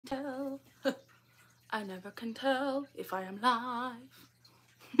tell. I never can tell if I am live.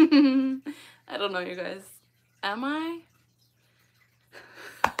 I don't know, you guys. Am I?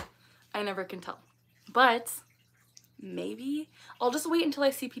 I never can tell. But maybe I'll just wait until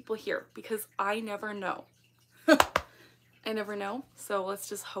I see people here because I never know. I never know. So let's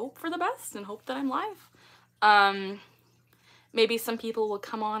just hope for the best and hope that I'm live. Maybe some people will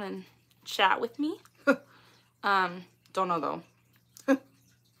come on and chat with me. Don't know though.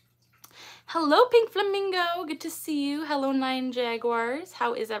 Hello, Pink Flamingo. Good to see you. Hello, 9 Jaguars.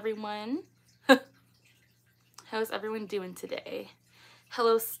 How is everyone? How's everyone doing today?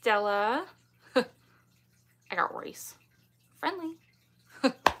 Hello, Stella. I got rice. Friendly.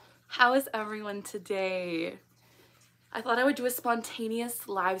 How is everyone today? I thought I would do a spontaneous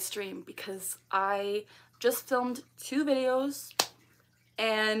live stream because I just filmed 2 videos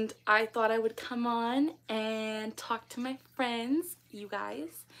and I thought I would come on and talk to my friends, you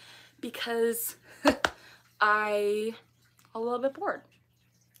guys, because I'm a little bit bored.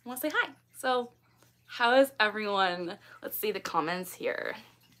 I want to say hi. So how is everyone? Let's see the comments here.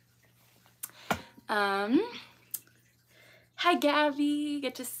 Hi, Gabby.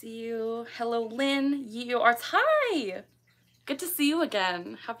 Good to see you. Hello, Lynn. You are hi. Good to see you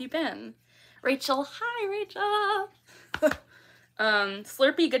again. How have you been? Rachel. Hi, Rachel.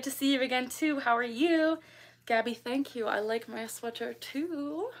 Slurpee. Good to see you again too. How are you? Gabby, thank you. I like my sweater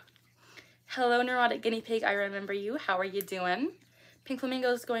too. Hello, Neurotic Guinea Pig. I remember you. How are you doing? Pink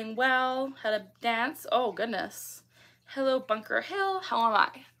Flamingo's going well. Had a dance. Oh, goodness. Hello, Bunker Hill. How am I?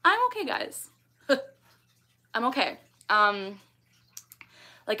 I'm okay, guys. I'm okay.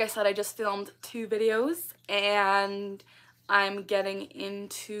 Like I said, I just filmed 2 videos and I'm getting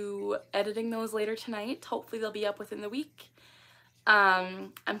into editing those later tonight. Hopefully they'll be up within the week.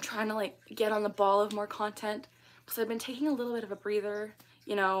 I'm trying to like get on the ball of more content because I've been taking a little bit of a breather,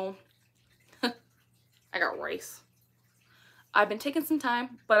 you know. I got rice. I've been taking some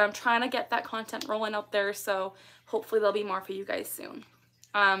time, but I'm trying to get that content rolling out there, so hopefully there'll be more for you guys soon.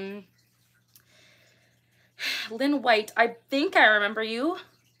 Lynn White, I think I remember you.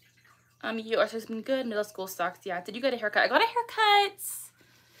 Yours has been good. Middle school sucks. Yeah. Did you get a haircut? I got a haircut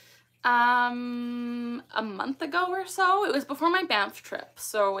a month ago or so. It was before my Banff trip,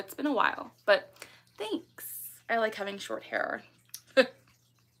 so it's been a while. But thanks. I like having short hair.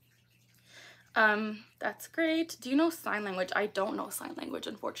 That's great. Do you know sign language? I don't know sign language,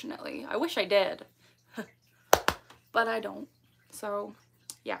 unfortunately. I wish I did. But I don't. So,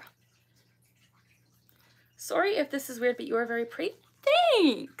 yeah. Sorry if this is weird, but you are very pretty.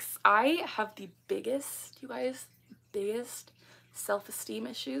 Thanks! I have the biggest, you guys, biggest self-esteem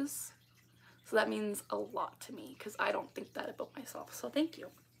issues. So that means a lot to me because I don't think that about myself. So thank you.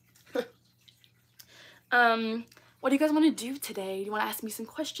 What do you guys want to do today? Do you want to ask me some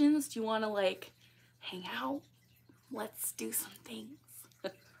questions? Do you want to like hang out? Let's do some things.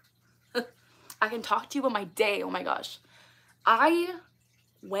 I can talk to you about my day. Oh my gosh. I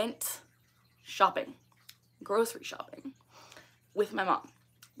went shopping, grocery shopping with my mom.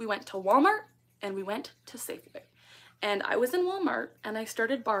 We went to Walmart and we went to Safeway. And I was in Walmart and I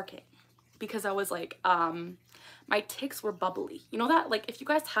started barking because I was like, my tics were bubbly. You know that? Like if you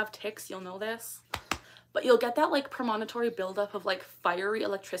guys have tics, you'll know this. But you'll get that like premonitory buildup of like fiery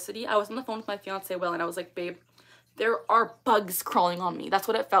electricity. I was on the phone with my fiance Will and I was like, babe, there are bugs crawling on me. That's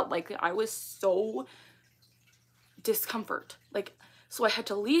what it felt like. I was so discomfort. Like, so I had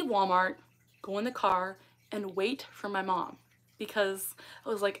to leave Walmart, go in the car and wait for my mom because I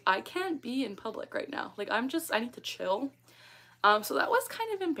was like, I can't be in public right now. Like I need to chill. So that was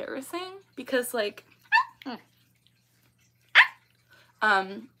kind of embarrassing because like,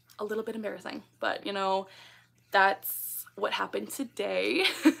 a little bit embarrassing, but you know, that's what happened today.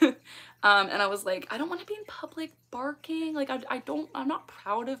 And I was like, I don't want to be in public barking. Like I'm not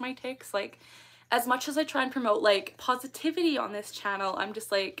proud of my tics. Like as much as I try and promote like positivity on this channel, I'm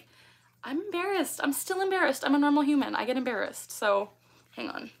just like, I'm embarrassed. I'm still embarrassed. I'm a normal human. I get embarrassed. So hang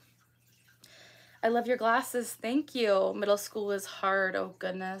on. I love your glasses. Thank you. Middle school is hard. Oh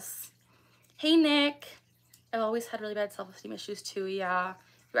goodness. Hey Nick. I've always had really bad self-esteem issues too. Yeah.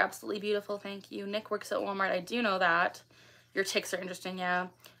 You're absolutely beautiful. Thank you. Nick works at Walmart. I do know that. Your tics are interesting. Yeah.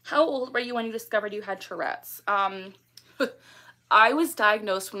 How old were you when you discovered you had Tourette's? I was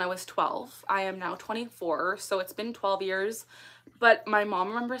diagnosed when I was 12. I am now 24, so it's been 12 years. But my mom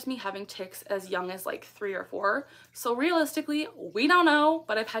remembers me having tics as young as like 3 or 4. So realistically, we don't know,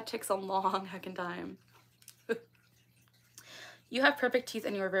 but I've had tics a long heckin' time. You have perfect teeth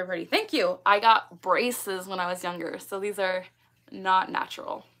and you are very pretty. Thank you. I got braces when I was younger, so these are not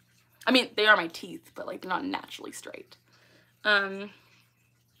natural. I mean, they are my teeth, but like they're not naturally straight.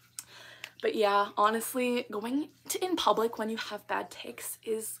 But yeah, honestly, going to in public when you have bad tics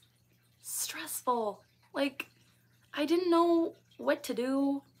is stressful. Like, I didn't know what to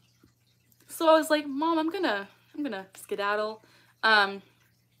do. So I was like, Mom, I'm gonna skedaddle.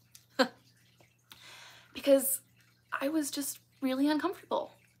 Because I was just really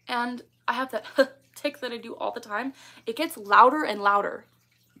uncomfortable. And I have that tic that I do all the time. It gets louder and louder.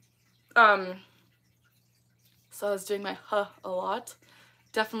 So I was doing my a lot.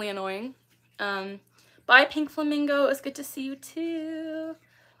 Definitely annoying. Bye, Pink Flamingo. It's good to see you too.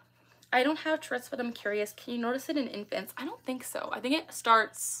 I don't have Tourette's, but I'm curious. Can you notice it in infants? I don't think so. I think it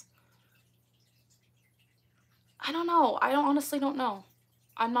starts... I don't know. I honestly don't know.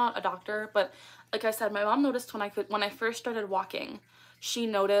 I'm not a doctor, but like I said, my mom noticed when I first started walking, she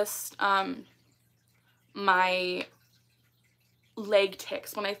noticed my leg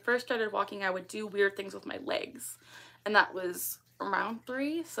tics. When I first started walking, I would do weird things with my legs, and that was around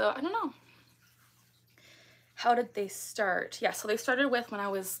 3, so I don't know. How did they start? Yeah, so they started with when I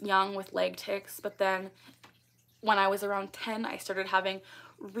was young with leg tics, but then when I was around 10, I started having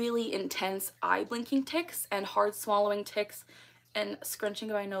really intense eye blinking tics and hard swallowing tics and scrunching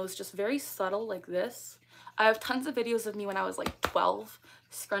of my nose, just very subtle like this. I have tons of videos of me when I was like 12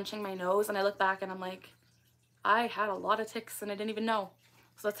 scrunching my nose, and I look back and I'm like, I had a lot of tics and I didn't even know.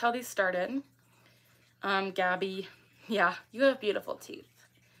 So that's how these started. Gabby, yeah, you have beautiful teeth.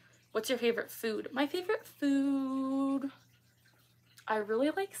 What's your favorite food? My favorite food, I really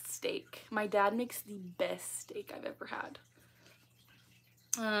like steak. My dad makes the best steak I've ever had.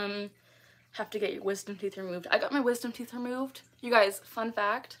 Have to get your wisdom teeth removed. I got my wisdom teeth removed. You guys, fun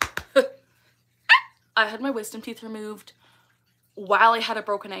fact, I had my wisdom teeth removed while I had a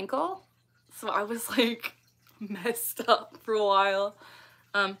broken ankle. So I was like messed up for a while.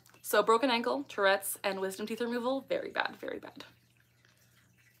 So broken ankle, Tourette's, and wisdom teeth removal, very bad, very bad.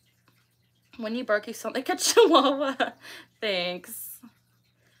 When you bark, you sound like a chihuahua. Thanks.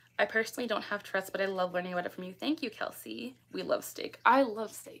 I personally don't have Tourette's, but I love learning about it from you. Thank you, Kelsey. We love steak. I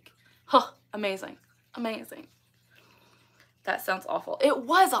love steak. Huh, amazing. Amazing. That sounds awful. It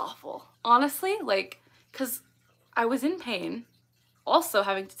was awful. Honestly, like, because I was in pain. Also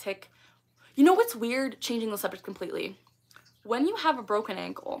having to tic. You know what's weird? Changing the subject completely. When you have a broken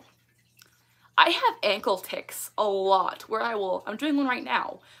ankle, I have ankle tics a lot where I'm doing one right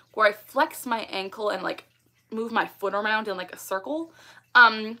now, where I flex my ankle and like move my foot around in like a circle.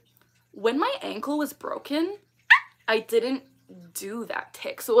 When my ankle was broken, I didn't do that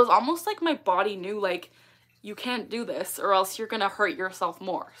tic. So it was almost like my body knew, like, you can't do this or else you're gonna hurt yourself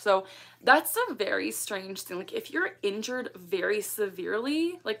more. So that's a very strange thing. Like, if you're injured very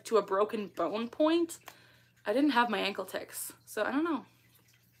severely, like to a broken bone point, I didn't have my ankle tics. So I don't know.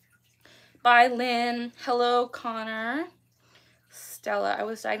 Bye, Lynn. Hello, Connor. Stella, I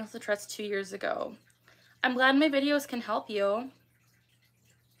was diagnosed with Tourette's 2 years ago. I'm glad my videos can help you.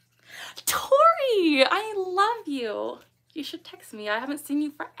 Tori, I love you. You should text me. I haven't seen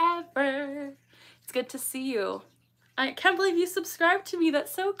you forever. It's good to see you. I can't believe you subscribed to me.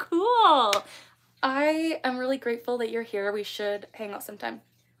 That's so cool. I am really grateful that you're here. We should hang out sometime.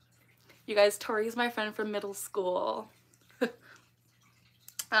 You guys, Tori's my friend from middle school.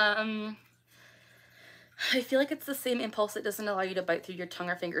 I feel like it's the same impulse that doesn't allow you to bite through your tongue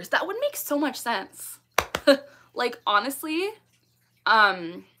or fingers. That would make so much sense. Like, honestly,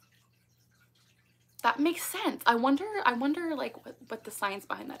 that makes sense. I wonder like what the science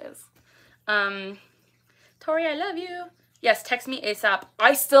behind that is. Tori, I love you. Yes, text me ASAP.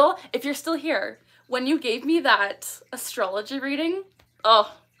 If you're still here, when you gave me that astrology reading,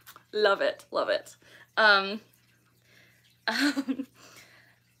 oh, love it, love it.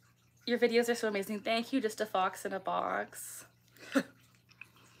 Your videos are so amazing. Thank you. Just a fox in a box.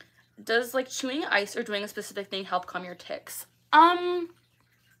 Does like chewing ice or doing a specific thing help calm your tics?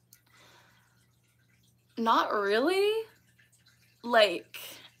 Not really. Like,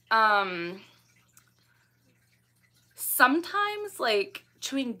 sometimes like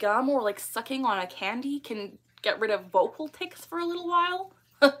chewing gum or like sucking on a candy can get rid of vocal tics for a little while.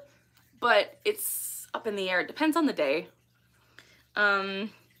 But it's up in the air. It depends on the day.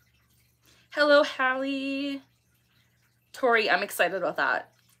 Hello, Hallie. Tori, I'm excited about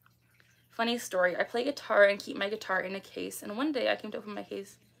that. Funny story. I play guitar and keep my guitar in a case, and one day I came to open my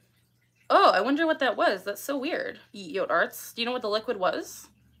case. Oh, I wonder what that was. That's so weird. Yot Arts. Do you know what the liquid was?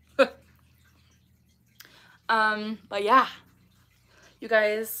 But yeah. You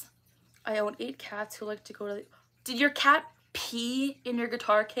guys, I own 8 cats who like to go to the... Did your cat pee in your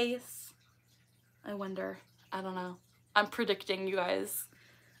guitar case? I wonder. I don't know. I'm predicting, you guys.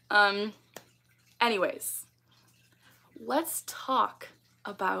 Anyways, let's talk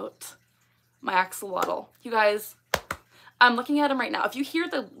about my axolotl. You guys, I'm looking at him right now. If you hear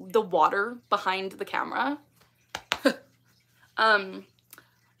the water behind the camera,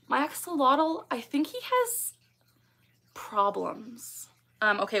 my axolotl, I think he has problems.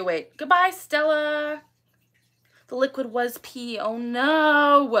 Okay, wait. Goodbye, Stella. The liquid was pee. Oh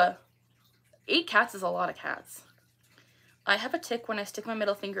no. 8 cats is a lot of cats. I have a tic when I stick my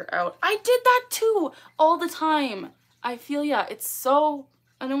middle finger out. I did that too all the time. I feel ya. It's so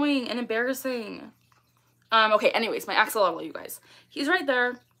annoying and embarrassing. Okay, anyways, my axolotl, you guys. He's right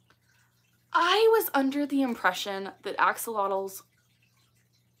there. I was under the impression that axolotls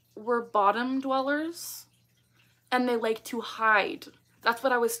were bottom dwellers and they like to hide. That's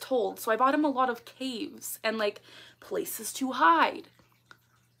what I was told. So I bought him a lot of caves and like places to hide.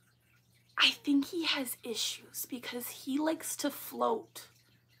 I think he has issues because he likes to float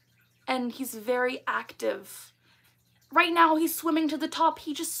and he's very active. Right now he's swimming to the top.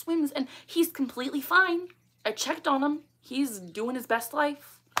 He just swims and he's completely fine. I checked on him. He's doing his best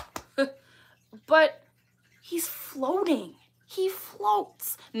life. But he's floating. He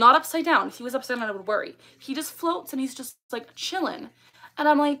floats. Not upside down. If he was upside down, I would worry. He just floats and he's just like chilling. And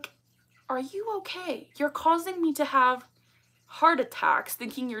I'm like, are you okay? You're causing me to have heart attacks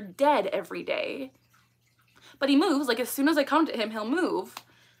thinking you're dead every day. But he moves. Like as soon as I come to him, he'll move.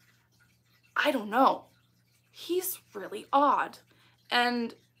 I don't know. He's really odd.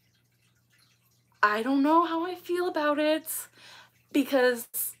 And I don't know how I feel about it because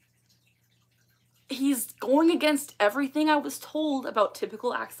he's going against everything I was told about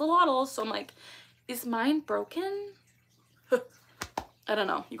typical axolotls. So I'm like, is mine broken? I don't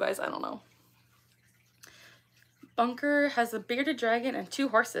know, you guys, I don't know. Bunker has a bearded dragon and 2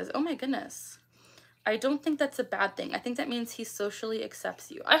 horses. Oh my goodness. I don't think that's a bad thing. I think that means he socially accepts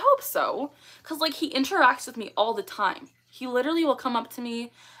you. I hope so. Because like he interacts with me all the time. He literally will come up to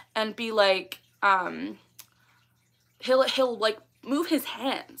me and be like, he'll like move his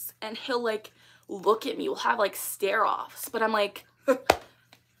hands and he'll like look at me. We'll have like stare offs. But I'm like,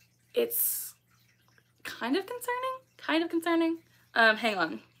 it's kind of concerning. Hang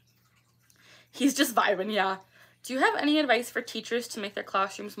on. He's just vibing, yeah. Do you have any advice for teachers to make their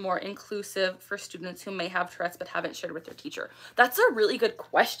classrooms more inclusive for students who may have Tourette's but haven't shared with their teacher? That's a really good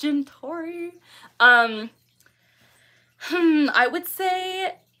question, Tori. I would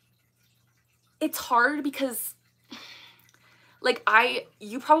say it's hard because like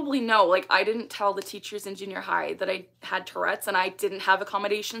you probably know, like I didn't tell the teachers in junior high that I had Tourette's and I didn't have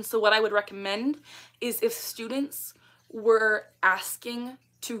accommodations. So what I would recommend is if students were asking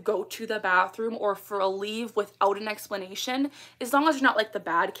to go to the bathroom or for a leave without an explanation, as long as you're not like the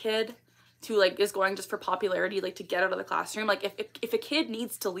bad kid who like is going just for popularity, like to get out of the classroom. Like if a kid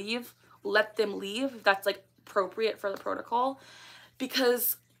needs to leave, let them leave. That's like appropriate for the protocol.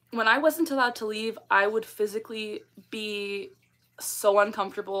 Because when I wasn't allowed to leave, I would physically be so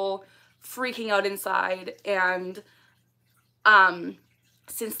uncomfortable, freaking out inside, and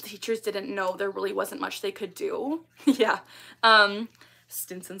since the teachers didn't know, there really wasn't much they could do. Yeah.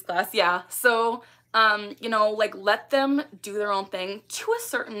 Stinson's class, yeah. So, you know, like let them do their own thing to a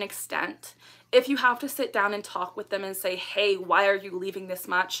certain extent. If you have to sit down and talk with them and say, hey, why are you leaving this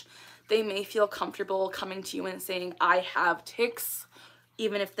much? They may feel comfortable coming to you and saying, I have tics.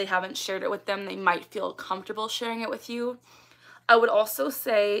 Even if they haven't shared it with them, they might feel comfortable sharing it with you. I would also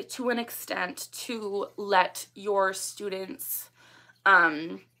say, to an extent, to let your students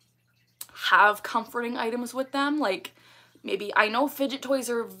have comforting items with them. Like, maybe, I know fidget toys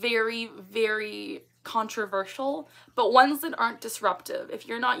are very, very controversial, but ones that aren't disruptive. If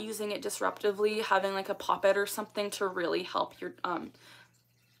you're not using it disruptively, having like a poppet or something to really help your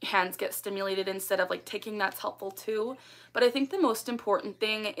hands get stimulated instead of like taking, that's helpful too. But I think the most important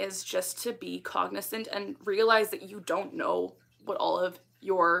thing is just to be cognizant and realize that you don't know what all of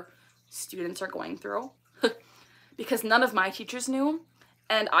your students are going through. Because none of my teachers knew,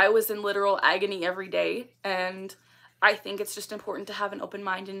 and I was in literal agony every day. And I think it's just important to have an open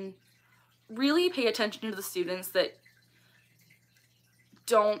mind and really pay attention to the students that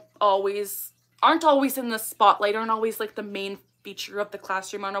aren't always in the spotlight, aren't always like the main feature of the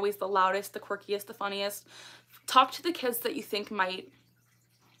classroom, aren't always the loudest, the quirkiest, the funniest. Talk to the kids that you think might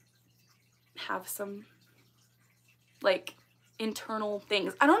have some like internal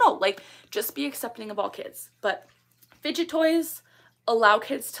things. I don't know, like just be accepting of all kids. But fidget toys, allow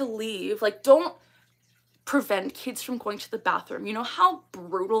kids to leave. Like don't prevent kids from going to the bathroom. You know how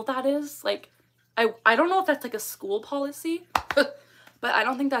brutal that is? Like I don't know if that's like a school policy, but I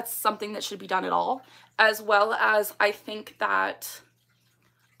don't think that's something that should be done at all. As well as I think that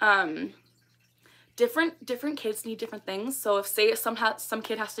different kids need different things. So if say some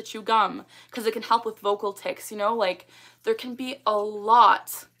kid has to chew gum because it can help with vocal tics, you know, like there can be a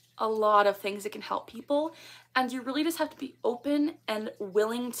lot of things that can help people, and you really just have to be open and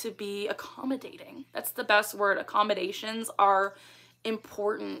willing to be accommodating. That's the best word. Accommodations are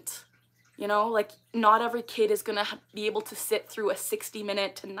important. You know, like not every kid is gonna be able to sit through a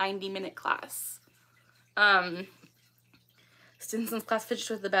 60-minute to 90-minute class. Stinson's class fidget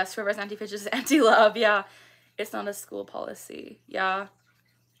was the best. Whoever's anti-fidget is anti-love. Yeah, it's not a school policy. Yeah,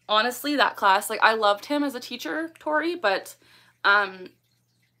 honestly, that class, like I loved him as a teacher, Tori, but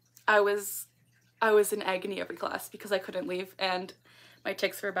I was in agony every class because I couldn't leave and my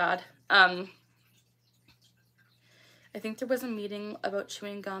tics were bad. I think there was a meeting about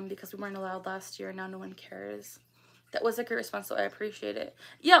chewing gum because we weren't allowed last year. Now no one cares. That was a great response, so I appreciate it.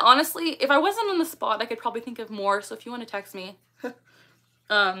 Yeah, honestly, if I wasn't on the spot, I could probably think of more. So if you want to text me.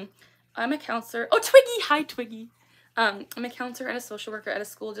 I'm a counselor. Oh, Twiggy! Hi, Twiggy. I'm a counselor and a social worker at a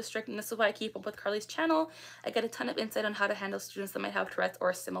school district, and this is why I keep up with Carly's channel. I get a ton of insight on how to handle students that might have Tourette's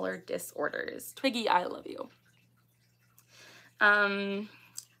or similar disorders. Twiggy, I love you.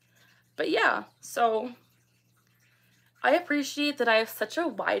 But yeah, so I appreciate that I have such a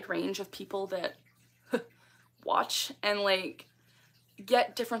wide range of people that watch and like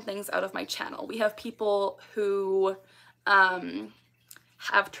get different things out of my channel. We have people who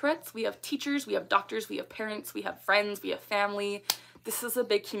have Tourette's, we have teachers, we have doctors, we have parents, we have friends, we have family. This is a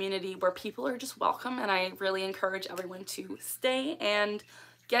big community where people are just welcome, and I really encourage everyone to stay and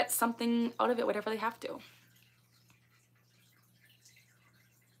get something out of it, whatever they have to.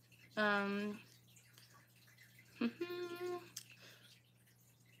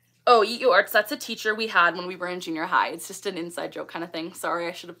 Oh, Eat Your Arts, that's a teacher we had when we were in junior high. It's just an inside joke kind of thing. Sorry,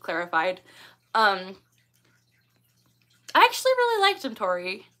 I should have clarified. I actually really liked him,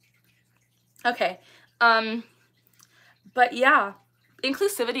 Tori. Okay. But yeah,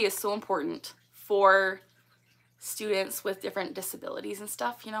 inclusivity is so important for students with different disabilities and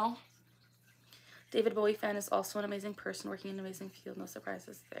stuff, you know? David Bowie fan is also an amazing person working in an amazing field. No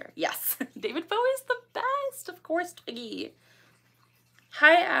surprises there. Yes, David Bowie is the best. Of course, Twiggy.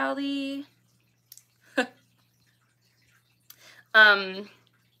 Hi, Allie.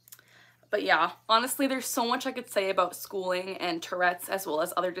 But yeah, honestly, there's so much I could say about schooling and Tourette's as well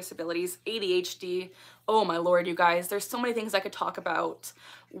as other disabilities, ADHD. Oh my Lord, you guys, there's so many things I could talk about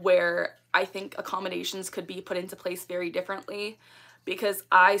where I think accommodations could be put into place very differently because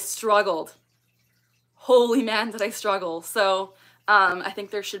I struggled. Holy man, did I struggle. So I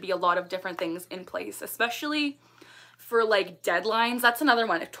think there should be a lot of different things in place, especially for like deadlines. That's another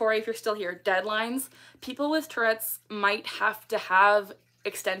one. If Tori, if you're still here, deadlines. People with Tourette's might have to have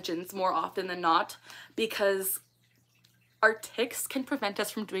extensions more often than not because our tics can prevent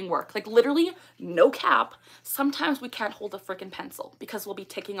us from doing work. Like literally, no cap. Sometimes we can't hold a freaking pencil because we'll be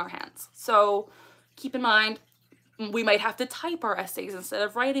ticking our hands. So keep in mind, we might have to type our essays instead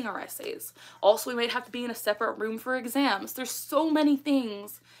of writing our essays. Also, we might have to be in a separate room for exams. There's so many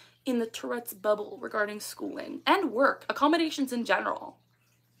things in the Tourette's bubble regarding schooling and work, accommodations in general.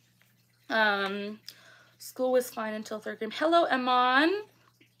 School was fine until 3rd grade. Hello, Amon.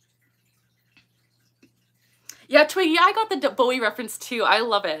 Yeah, Twiggy, I got the Bowie reference too. I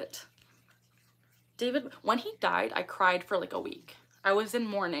love it. David, when he died, I cried for like a week. I was in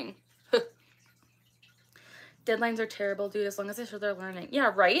mourning. Deadlines are terrible, dude, as long as they show they're learning.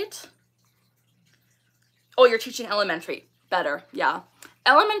 Yeah, right? Oh, you're teaching elementary. Better, yeah.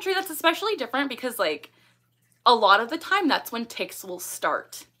 Elementary, that's especially different because, like, a lot of the time that's when tics will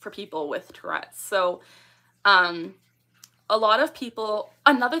start for people with Tourette's. So, a lot of people,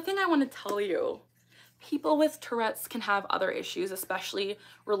 another thing I want to tell you, people with Tourette's can have other issues, especially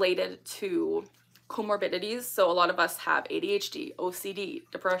related to comorbidities. So a lot of us have ADHD, OCD,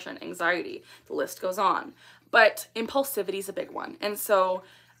 depression, anxiety, the list goes on. But impulsivity is a big one. And so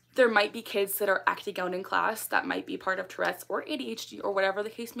there might be kids that are acting out in class that might be part of Tourette's or ADHD or whatever the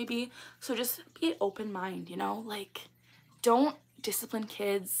case may be. So just be an open mind, you know, like don't discipline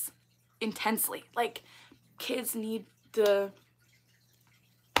kids intensely. Like kids need the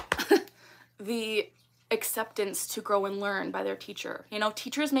acceptance to grow and learn by their teacher. You know,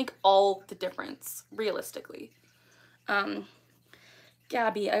 teachers make all the difference, realistically.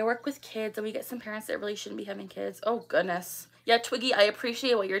 Gabby, I work with kids and we get some parents that really shouldn't be having kids. Oh, goodness. Yeah, Twiggy, I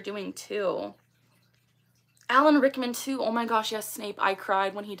appreciate what you're doing, too. Alan Rickman, too. Oh, my gosh, yes, Snape. I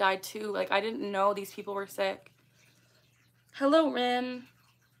cried when he died, too. Like, I didn't know these people were sick. Hello, Rin.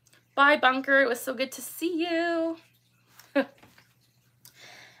 Bye, Bunker. It was so good to see you.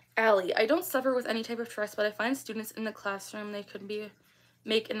 Allie, I don't suffer with any type of stress, but I find students in the classroom, they could be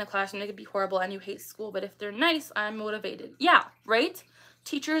make in the classroom, they could be horrible and you hate school, but if they're nice, I'm motivated. Yeah, right?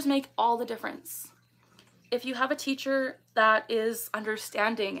 Teachers make all the difference. If you have a teacher that is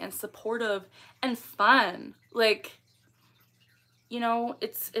understanding and supportive and fun, like, you know,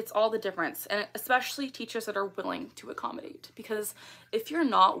 it's all the difference. And especially teachers that are willing to accommodate, because if you're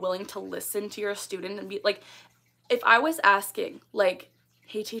not willing to listen to your student and be like, if I was asking like,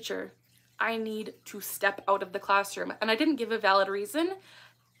 hey teacher, I need to step out of the classroom, and I didn't give a valid reason,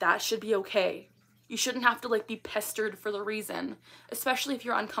 that should be okay. You shouldn't have to like be pestered for the reason, especially if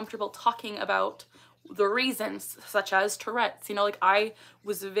you're uncomfortable talking about the reasons, such as Tourette's. You know, like I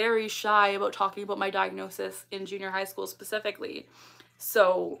was very shy about talking about my diagnosis in junior high school specifically.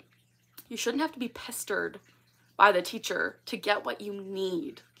 So you shouldn't have to be pestered by the teacher to get what you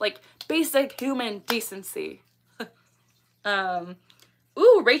need. Like basic human decency.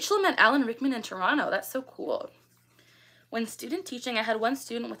 Ooh, Rachel met Alan Rickman in Toronto. That's so cool. When student teaching, I had one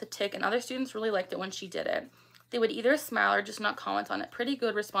student with a tic and other students really liked it when she did it. They would either smile or just not comment on it. Pretty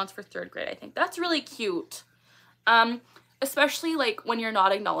good response for 3rd grade, I think. That's really cute. Especially like when you're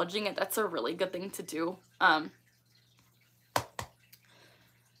not acknowledging it, that's a really good thing to do.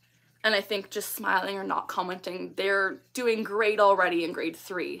 And I think just smiling or not commenting, they're doing great already in grade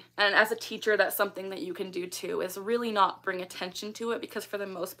 3. And as a teacher, that's something that you can do too, is really not bring attention to it, because for the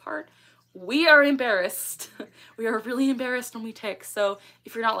most part, we are embarrassed. We are really embarrassed when we tic. So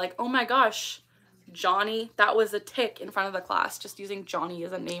if you're not like, oh my gosh, Johnny, that was a tic in front of the class, just using Johnny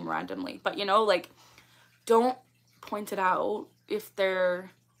as a name randomly. But you know, like, don't point it out if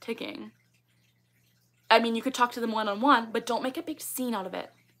they're ticking. I mean, you could talk to them one-on-one, but don't make a big scene out of it.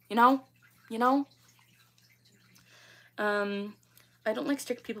 You know? I don't like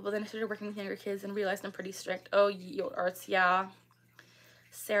strict people, but then I started working with younger kids and realized I'm pretty strict. Oh, your arts, yeah.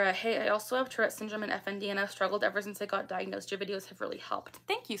 Sarah, hey, I also have Tourette Syndrome and FND, and I've struggled ever since I got diagnosed. Your videos have really helped.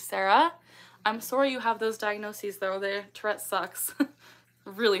 Thank you, Sarah. I'm sorry you have those diagnoses, though. The Tourette sucks.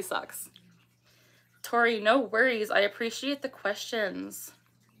 Really sucks. Tori, no worries. I appreciate the questions.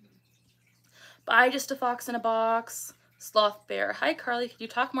 Bye, just a fox in a box. Sloth Bear. Hi, Carly. Could you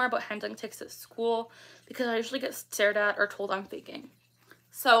talk more about handling tics at school? Because I usually get stared at or told I'm faking.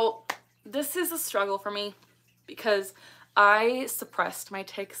 So this is a struggle for me because I suppressed my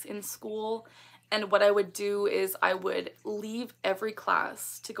tics in school, and what I would do is I would leave every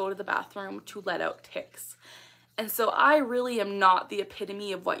class to go to the bathroom to let out tics. And so I really am not the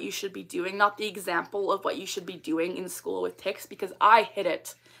epitome of what you should be doing, not the example of what you should be doing in school with tics, because I hid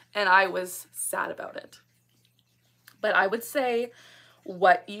it and I was sad about it. But I would say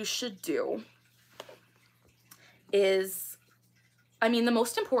what you should do is, I mean, the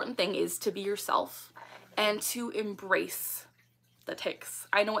most important thing is to be yourself and to embrace the tics.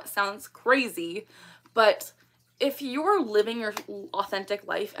 I know it sounds crazy, but if you're living your authentic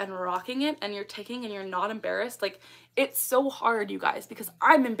life and rocking it and you're ticking and you're not embarrassed, like, it's so hard, you guys, because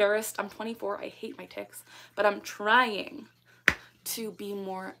I'm embarrassed. I'm 24. I hate my tics, but I'm trying to be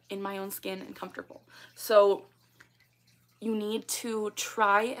more in my own skin and comfortable. So you need to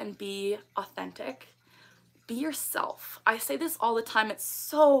try and be authentic. Be yourself. I say this all the time. It's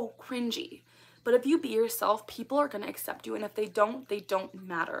so cringy. But if you be yourself, people are going to accept you. And if they don't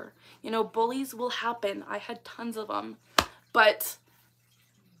matter. You know, bullies will happen. I had tons of them. But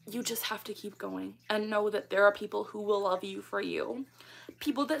you just have to keep going and know that there are people who will love you for you.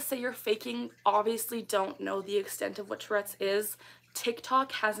 People that say you're faking obviously don't know the extent of what Tourette's is.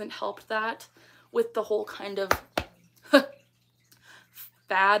 TikTok hasn't helped that with the whole kind of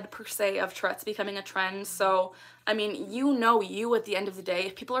fad per se of Tourette's becoming a trend. So, I mean, you know you at the end of the day.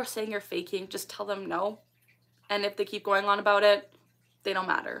 If people are saying you're faking, just tell them no. And if they keep going on about it, they don't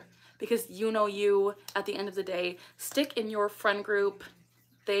matter. Because you know you at the end of the day. Stick in your friend group.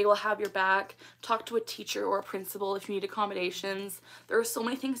 They will have your back. Talk to a teacher or a principal if you need accommodations. There are so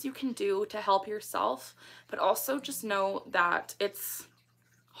many things you can do to help yourself. But also just know that it's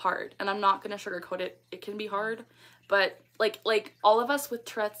hard. And I'm not going to sugarcoat it. It can be hard. But like all of us with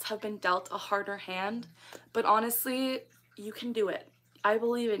Tourette's have been dealt a harder hand, but honestly, you can do it. I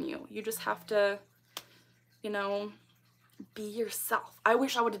believe in you. You just have to, you know, be yourself. I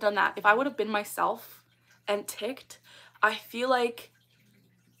wish I would have done that. If I would have been myself and ticked, I feel like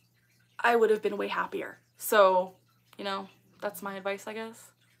I would have been way happier. So, you know, that's my advice, I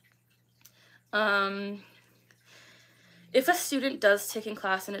guess. If a student does tick in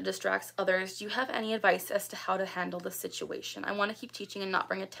class and it distracts others, do you have any advice as to how to handle the situation? I want to keep teaching and not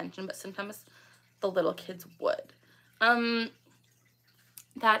bring attention, but sometimes the little kids would. That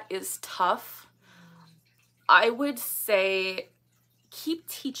is tough. I would say keep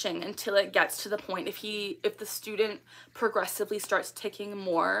teaching until it gets to the point, if the student progressively starts ticking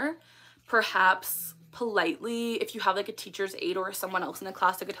more, perhaps politely, if you have like a teacher's aide or someone else in the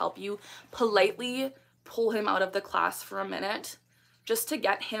class that could help you, politely pull him out of the class for a minute, just to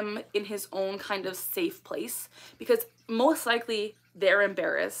get him in his own kind of safe place, because most likely they're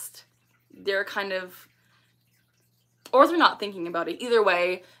embarrassed, they're kind of, or they're not thinking about it. Either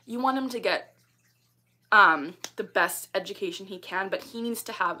way, you want him to get the best education he can, but he needs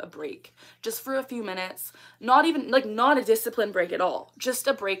to have a break just for a few minutes, not even like, not a discipline break at all, just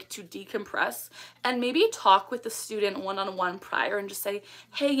a break to decompress, and maybe talk with the student one-on-one prior and just say,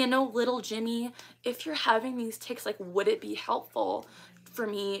 hey, you know, little Jimmy, if you're having these tics, like, would it be helpful for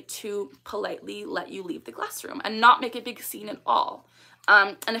me to politely let you leave the classroom, and not make a big scene at all.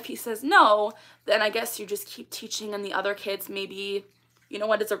 And if he says no, then I guess you just keep teaching, and the other kids, maybe, you know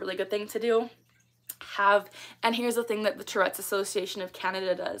what is a really good thing to do? And here's the thing that the Tourette's Association of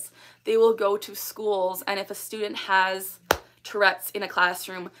Canada does. They will go to schools, and if a student has Tourette's in a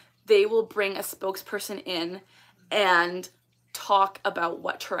classroom, they will bring a spokesperson in and talk about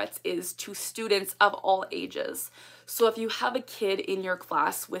what Tourette's is to students of all ages. So if you have a kid in your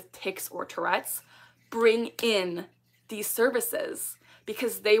class with tics or Tourette's, bring in these services,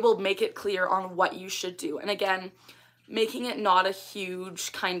 because they will make it clear on what you should do. And again, making it not a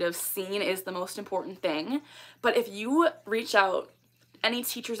huge kind of scene is the most important thing. But if you reach out, any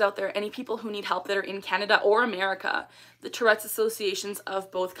teachers out there, any people who need help that are in Canada or America, the Tourette's associations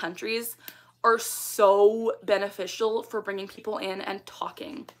of both countries are so beneficial for bringing people in and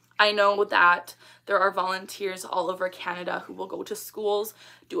talking. I know that there are volunteers all over Canada who will go to schools,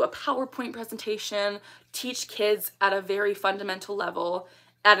 do a PowerPoint presentation, teach kids at a very fundamental level,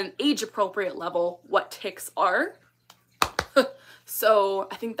 at an age-appropriate level, what tics are. So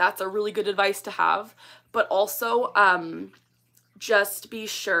I think that's a really good advice to have. But also, just be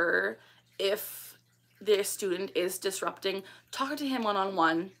sure if the student is disrupting, talk to him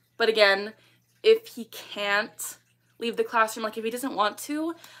one-on-one. But again, if he can't leave the classroom, like if he doesn't want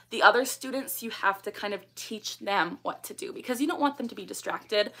to, the other students, you have to kind of teach them what to do, because you don't want them to be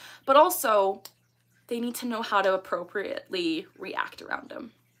distracted, but also they need to know how to appropriately react around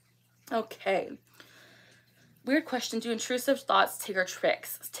him. Okay. Weird question. Do intrusive thoughts trigger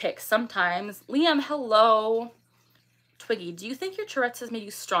tics? Sometimes. Liam, hello. Twiggy, do you think your Tourette's has made you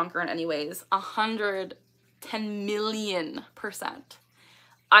stronger in any ways? 110 million%.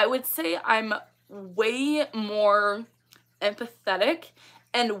 I would say I'm way more empathetic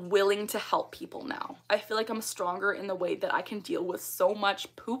and willing to help people now. I feel like I'm stronger in the way that I can deal with so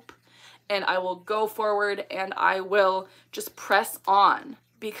much poop, and I will go forward and I will just press on,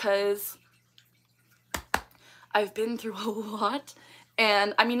 because I've been through a lot.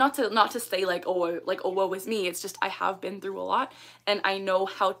 And I mean, not to say like, oh, woe is me. It's just, I have been through a lot, and I know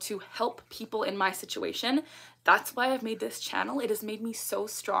how to help people in my situation. That's why I've made this channel. It has made me so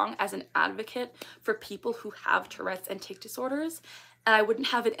strong as an advocate for people who have Tourette's and tic disorders, and I wouldn't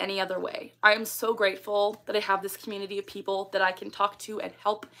have it any other way. I am so grateful that I have this community of people that I can talk to and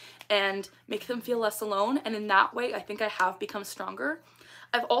help and make them feel less alone, and in that way, I think I have become stronger.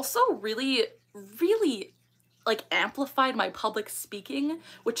 I've also really like amplified my public speaking,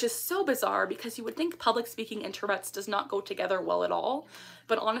 which is so bizarre, because you would think public speaking and Tourette's does not go together well at all.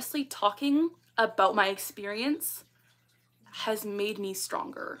 But honestly, talking about my experience has made me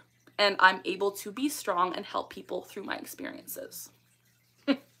stronger, and I'm able to be strong and help people through my experiences.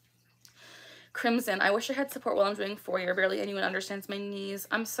 Crimson, I wish I had support while I'm doing 4-year. Barely anyone understands my knees.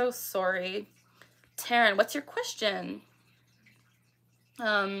 I'm so sorry. Taryn, what's your question?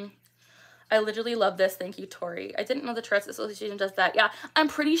 I literally love this. Thank you, Tori. I didn't know the Tourette's Association does that. Yeah, I'm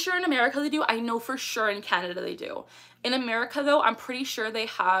pretty sure in America they do. I know for sure in Canada they do. In America, though, I'm pretty sure they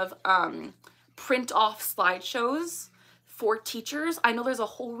have print-off slideshows for teachers. I know there's a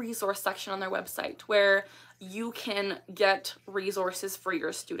whole resource section on their website where you can get resources for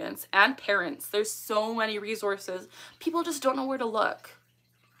your students and parents. There's so many resources. People just don't know where to look.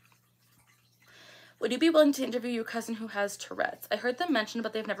 Would you be willing to interview your cousin who has Tourette's? I heard them mention,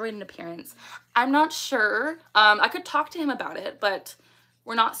 but they've never made an appearance. I'm not sure. I could talk to him about it, but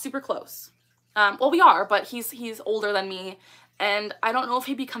we're not super close. Well, we are, but he's older than me, and I don't know if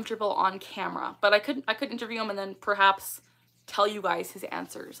he'd be comfortable on camera. But I could interview him and then perhaps tell you guys his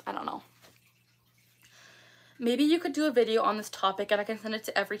answers. I don't know. Maybe you could do a video on this topic and I can send it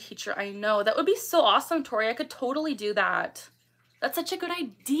to every teacher I know. That would be so awesome, Tori. I could totally do that. That's such a good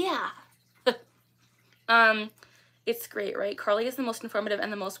idea. It's great, right? Carly is the most informative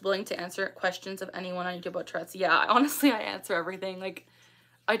and the most willing to answer questions of anyone on YouTube about Tourette's. Yeah, honestly, I answer everything. Like,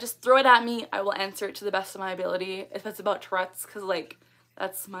 I just throw it at me. I will answer it to the best of my ability if it's about Tourette's, because like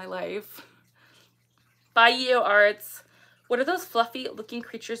that's my life. Bye, Yeo Arts. What are those fluffy looking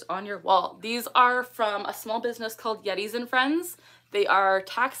creatures on your wall? These are from a small business called Yetis and Friends. They are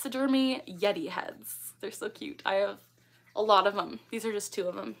taxidermy Yeti heads. They're so cute. I have a lot of them. These are just 2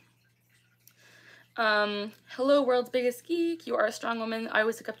 of them. Hello, world's biggest geek. You are a strong woman. I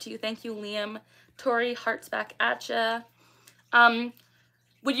always look up to you. Thank you, Liam. Tori, hearts back at ya.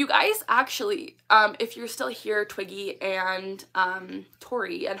 Would you guys actually, if you're still here, Twiggy and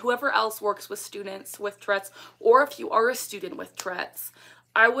Tori and whoever else works with students with Tourette's, or if you are a student with Tourette's,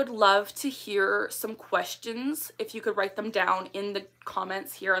 I would love to hear some questions, if you could write them down in the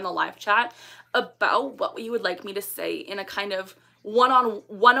comments here in the live chat, about what you would like me to say in a kind of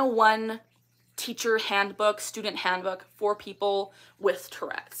 101 teacher handbook, student handbook for people with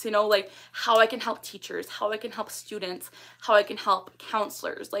Tourette's, you know, like how I can help teachers, how I can help students, how I can help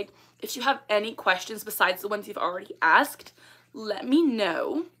counselors. Like if you have any questions besides the ones you've already asked, let me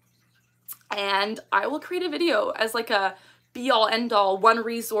know and I will create a video as like a be all end all, one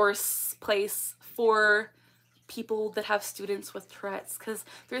resource place for people that have students with Tourette's, because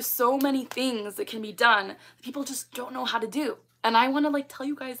there's so many things that can be done that people just don't know how to do. And I want to like tell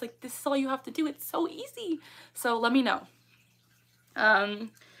you guys, like, this is all you have to do. It's so easy. So let me know.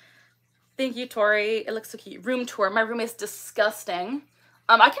 Thank you, Tori. It looks so cute. Room tour. My room is disgusting.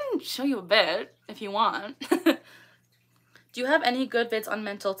 I can show you a bit if you want. Do you have any good vids on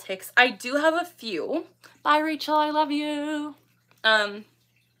mental tics? I do have a few. Bye, Rachel. I love you. I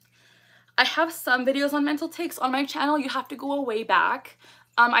have some videos on mental tics on my channel. You have to go way back.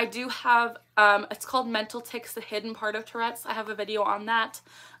 I do have, it's called Mental Tics, the Hidden Part of Tourette's. I have a video on that.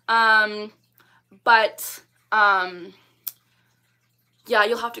 Yeah,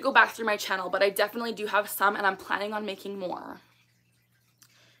 you'll have to go back through my channel, but I definitely do have some, and I'm planning on making more.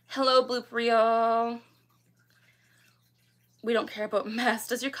 Hello, Bloop Reel. We don't care about mess.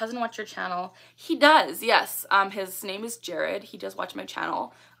 Does your cousin watch your channel? He does, yes. His name is Jared. He does watch my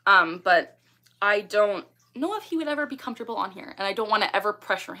channel. But I don't know if he would ever be comfortable on here, and I don't want to ever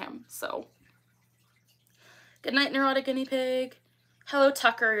pressure him, so. Good night, neurotic guinea pig. Hello,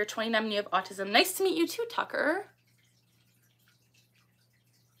 Tucker. You're 29 and you have autism. Nice to meet you too, Tucker.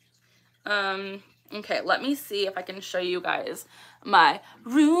 Okay, let me see if I can show you guys my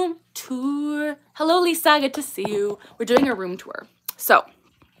room tour. Hello, Lisa. Good to see you. We're doing a room tour. So,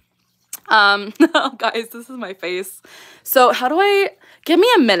 guys, this is my face. So how do I, give me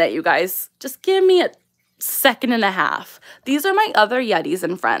a minute, you guys. Just give me a second and a half. These are my other Yetis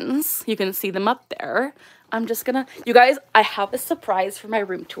and Friends. You can see them up there. I'm just gonna, you guys, I have a surprise for my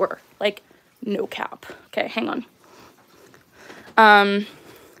room tour. Like, no cap. Okay, hang on.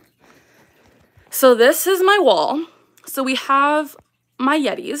 So this is my wall. So we have my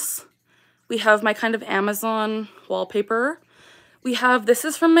Yetis. We have my kind of Amazon wallpaper. We have, this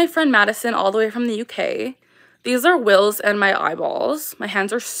is from my friend Madison, all the way from the UK. These are Will's and my eyeballs. My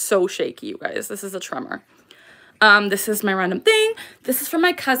hands are so shaky, you guys. This is a tremor. This is my random thing. This is from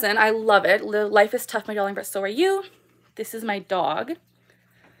my cousin. I love it. Life is tough, my darling, but so are you. This is my dog.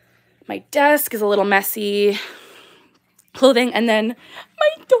 My desk is a little messy. Clothing, and then my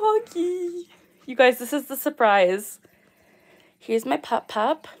doggy. You guys, this is the surprise. Here's my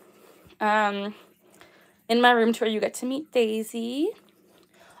pup. In my room tour, you get to meet Daisy.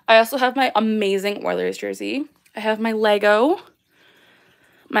 I also have my amazing Oilers jersey. I have my Lego,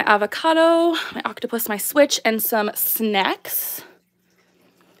 my avocado, my octopus, my Switch, and some snacks.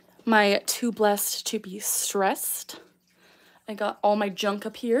 My Too Blessed to Be Stressed. I got all my junk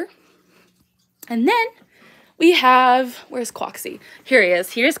up here. And then we have, where's Quoxy? Here he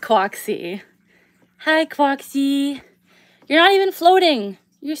is. Here's Quoxy. Hi, Quoxy. You're not even floating.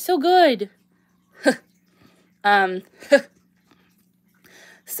 You're so good. Yeah,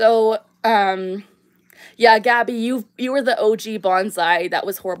 Gabby, you were the OG bonsai. That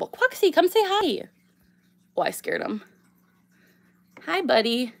was horrible. Quoxy, come say hi. Oh, I scared him. Hi,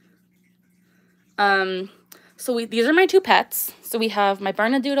 buddy. These are my 2 pets. So we have my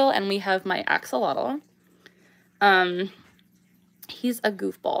Barnadoodle and we have my axolotl. He's a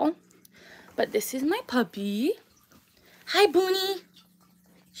goofball. But this is my puppy. Hi, Boonie.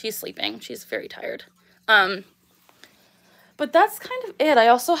 She's sleeping. She's very tired. But that's kind of it. I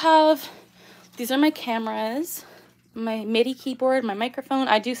also have, these are my cameras, my MIDI keyboard, my microphone.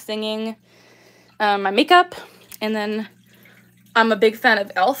 I do singing, my makeup, and then I'm a big fan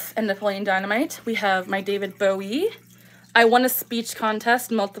of Elf and Napoleon Dynamite. We have my David Bowie. I won a speech contest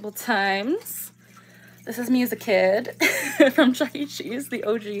multiple times. This is me as a kid from Chuck E. Cheese, the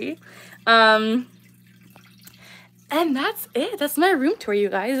OG. And that's it. That's my room tour, you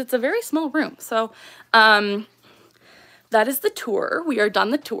guys. It's a very small room. So, that is the tour. We are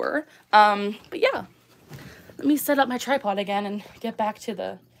done the tour. But yeah, let me set up my tripod again and get back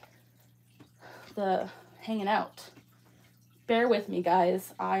to the hanging out. Bear with me,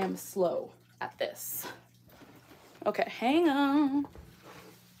 guys. I am slow at this. Okay, hang on.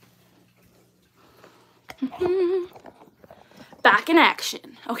 Back in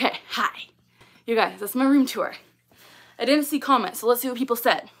action. Okay, hi. You guys, that's my room tour. I didn't see comments, so let's see what people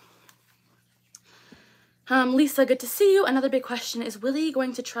said. Lisa, good to see you. Another big question is Willie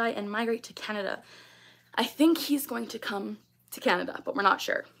going to try and migrate to Canada? I think he's going to come to Canada, but we're not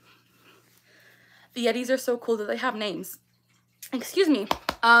sure. The Yetis are so cool that they have names. Excuse me.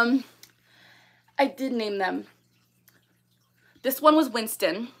 I did name them. This one was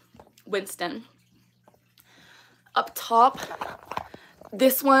Winston. Winston. Up top,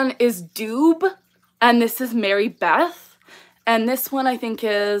 this one is Doob, and this is Mary Beth, and this one I think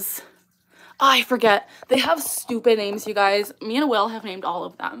is, oh, I forget. They have stupid names, you guys. Me and Will have named all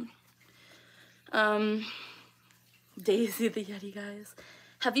of them. Daisy the Yeti, guys.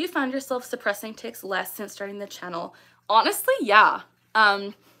 Have you found yourself suppressing tics less since starting the channel? Honestly, yeah.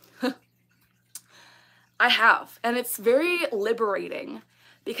 I have, and it's very liberating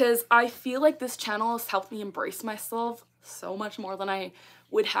because I feel like this channel has helped me embrace myself so much more than I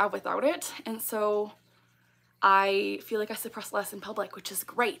would have without it, and so I feel like I suppress less in public, which is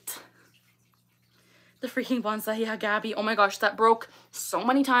great. The freaking bonsai, yeah, Gabby. Oh my gosh, that broke so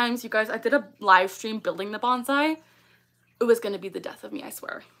many times. You guys, I did a live stream building the bonsai. It was gonna be the death of me, I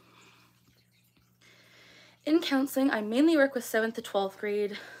swear. In counseling, I mainly work with 7th to 12th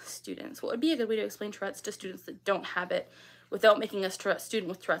grade students. What would be a good way to explain Tourette's to students that don't have it without making a student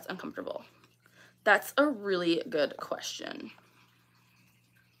with Tourette's uncomfortable? That's a really good question.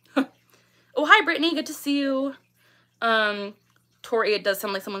 Oh, hi, Brittany. Good to see you. Tori, it does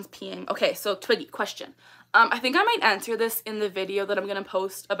sound like someone's peeing. Okay, so Twiggy, question. I think I might answer this in the video that I'm going to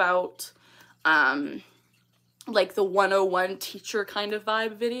post about, like the 101 teacher kind of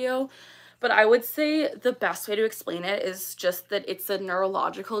vibe video. But I would say the best way to explain it is just that it's a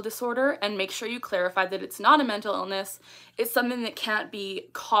neurological disorder, and make sure you clarify that it's not a mental illness. It's something that can't be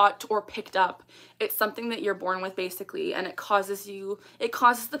caught or picked up. It's something that you're born with, basically, and it causes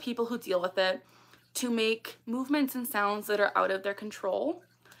the people who deal with it to make movements and sounds that are out of their control.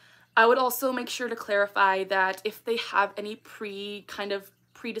 I would also make sure to clarify that if they have any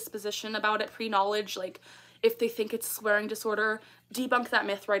predisposition about it, pre-knowledge, like if they think it's a swearing disorder, debunk that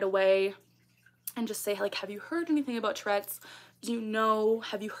myth right away. And just say, like, have you heard anything about Tourette's? Do you know?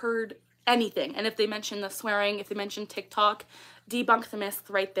 Have you heard anything? And if they mention the swearing, if they mention TikTok, debunk the myth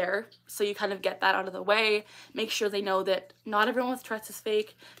right there. So you kind of get that out of the way. Make sure they know that not everyone with Tourette's is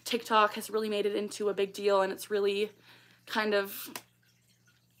fake. TikTok has really made it into a big deal, and it's really kind of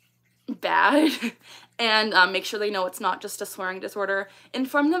bad. And make sure they know it's not just a swearing disorder.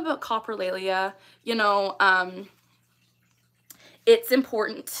 Inform them about coprolalia. You know, it's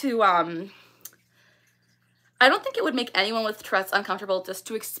important to... I don't think it would make anyone with Tourette's uncomfortable just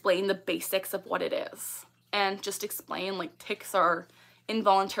to explain the basics of what it is. And just explain, like, tics are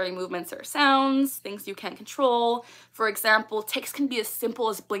involuntary movements or sounds, things you can't control. For example, tics can be as simple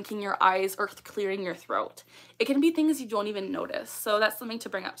as blinking your eyes or clearing your throat. It can be things you don't even notice. So that's something to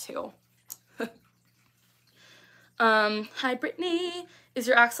bring up too. Hi, Brittany. Is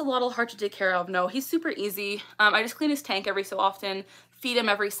your axolotl hard to take care of? No, he's super easy. I just clean his tank every so often, feed him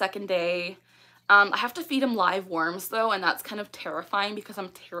every second day. I have to feed him live worms though, and that's kind of terrifying because I'm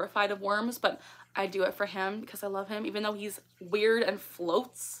terrified of worms, but I do it for him because I love him, even though he's weird and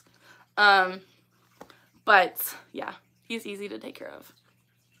floats. But yeah, he's easy to take care of.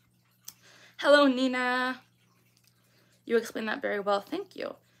 Hello, Nina. You explained that very well. Thank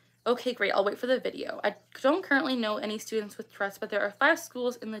you. Okay, great. I'll wait for the video. I don't currently know any students with Tourette's, but there are 5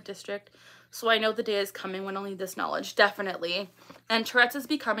 schools in the district, so I know the day is coming when I'll need this knowledge. Definitely. And Tourette's is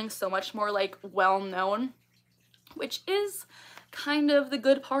becoming so much more, like, well-known, which is kind of the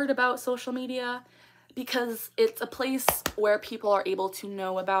good part about social media, because it's a place where people are able to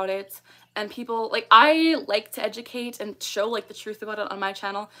know about it, and people, like, I like to educate and show, like, the truth about it on my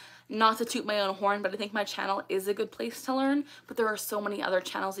channel. Not to toot my own horn, but I think my channel is a good place to learn, but there are so many other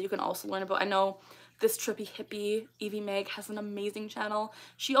channels that you can also learn about. I know this trippy hippie, Evie Meg, has an amazing channel.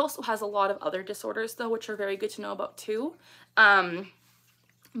 She also has a lot of other disorders though, which are very good to know about too.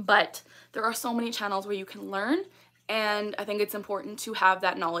 But there are so many channels where you can learn, and I think it's important to have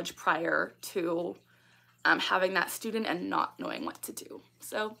that knowledge prior to having that student and not knowing what to do.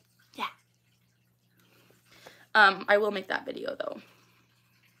 So yeah. I will make that video though.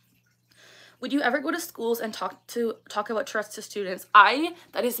 Would you ever go to schools and talk about Tourette's to students?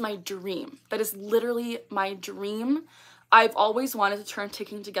 That is my dream. That is literally my dream. I've always wanted to turn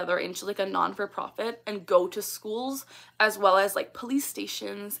Ticcing Together into like a non-for-profit and go to schools as well as like police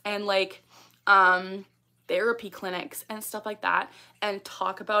stations and like therapy clinics and stuff like that, and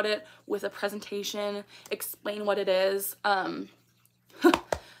talk about it with a presentation, explain what it is,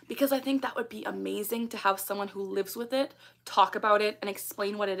 because I think that would be amazing to have someone who lives with it talk about it and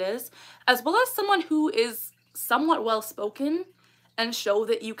explain what it is, as well as someone who is somewhat well spoken and show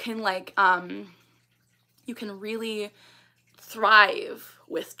that you can like you can really thrive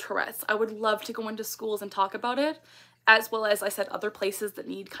with Tourette's. I would love to go into schools and talk about it, as well as I said other places that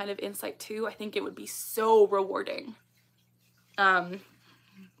need kind of insight too. I think it would be so rewarding. I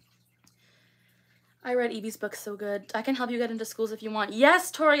read Evie's book, so good. I can help you get into schools if you want.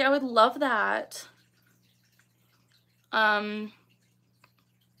 Yes, Tori, I would love that.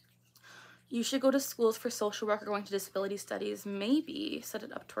 You should go to schools for social work or going to disability studies. Maybe. Set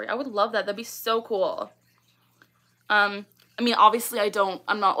it up, Tori. I would love that. That'd be so cool. I mean, obviously I don't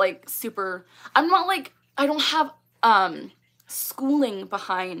have schooling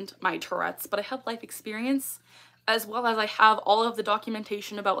behind my Tourette's, but I have life experience, as well as I have all of the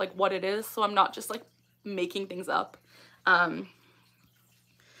documentation about like what it is, so I'm not just like making things up. I'm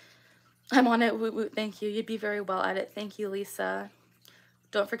on it. Woot woot. Thank you. You'd be very well at it. Thank you, Lisa.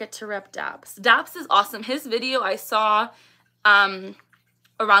 Don't forget to rep Daps. Daps is awesome. His video I saw around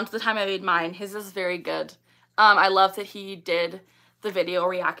the time I made mine. His is very good. I love that he did the video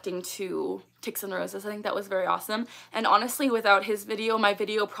reacting to Ticks and Roses. I think that was very awesome. And honestly, without his video, my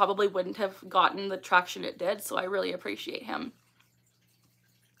video probably wouldn't have gotten the traction it did, so I really appreciate him.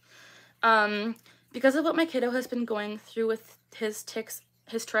 Because of what my kiddo has been going through with his tics,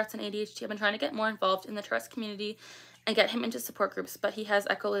 his Tourette's and ADHD, I've been trying to get more involved in the Tourette's community and get him into support groups, but he has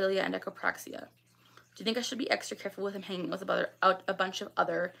echolalia and echopraxia. Do you think I should be extra careful with him hanging with a bunch of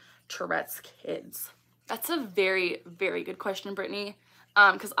other Tourette's kids? That's a very, very good question, Brittany,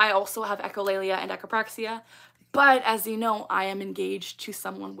 because I also have echolalia and echopraxia, but as you know, I am engaged to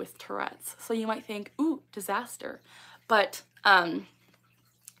someone with Tourette's, so you might think, ooh, disaster, but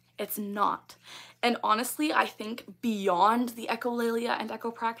it's not. And honestly, I think beyond the echolalia and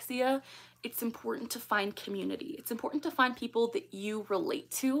echopraxia, it's important to find community. It's important to find people that you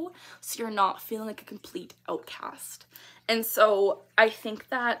relate to, so you're not feeling like a complete outcast. And so I think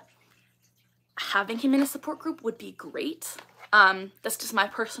that having him in a support group would be great. That's just my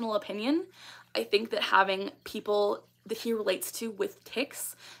personal opinion. I think that having people that he relates to with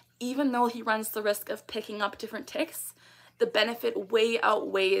tics, even though he runs the risk of picking up different tics, the benefit way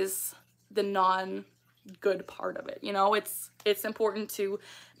outweighs the non-good part of it. You know, it's important to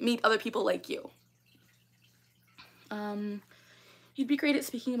meet other people like you. You'd be great at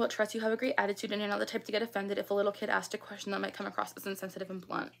speaking about Tourette's. You have a great attitude and you're not the type to get offended if a little kid asked a question that might come across as insensitive and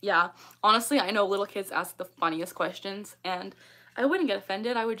blunt. Yeah, honestly, I know little kids ask the funniest questions and I wouldn't get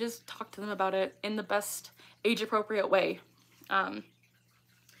offended. I would just talk to them about it in the best age-appropriate way.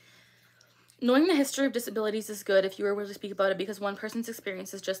 Knowing the history of disabilities is good if you were able to speak about it, because one person's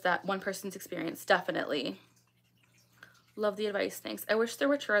experience is just that, one person's experience, definitely. Love the advice, thanks. I wish there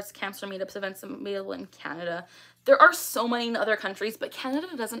were Tourette's camps or meetups events available in Canada. There are so many in other countries, but Canada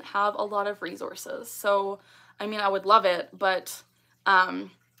doesn't have a lot of resources. So, I mean, I would love it, but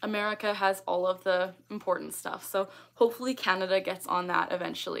America has all of the important stuff. So hopefully Canada gets on that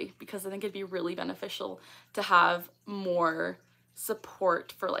eventually, because I think it'd be really beneficial to have more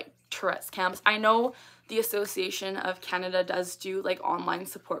support for like Tourette's camps. I know the Association of Canada does do like online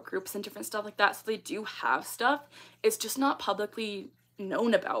support groups and different stuff like that, so they do have stuff. It's just not publicly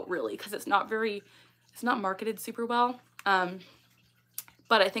known about really, because it's not marketed super well.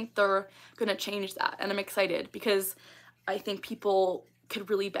 But I think they're gonna change that, and I'm excited because I think people could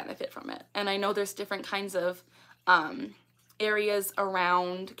really benefit from it. And I know there's different kinds of areas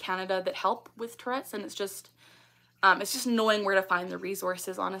around Canada that help with Tourette's, and it's just knowing where to find the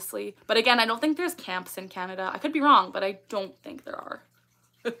resources, honestly. But again, I don't think there's camps in Canada. I could be wrong, but I don't think there are.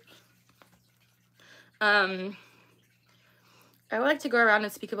 I would like to go around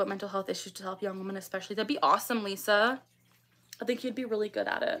and speak about mental health issues to help young women especially. That'd be awesome, Lisa. I think you'd be really good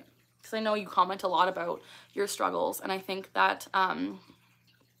at it, because I know you comment a lot about your struggles, and I think that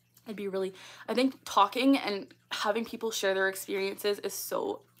it'd be really, I think talking and having people share their experiences is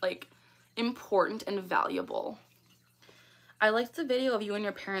so like important and valuable. I liked the video of you and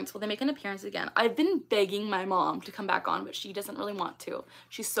your parents. Will they make an appearance again? I've been begging my mom to come back on, but she doesn't really want to.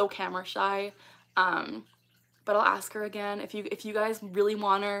 She's so camera shy. But I'll ask her again. If you guys really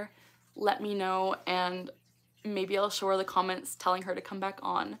want her, let me know, and maybe I'll show her the comments telling her to come back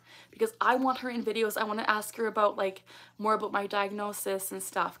on, because I want her in videos. I want to ask her about like more about my diagnosis and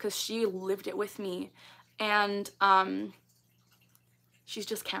stuff, because she lived it with me, and she's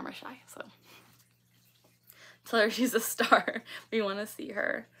just camera shy, so tell her she's a star. We want to see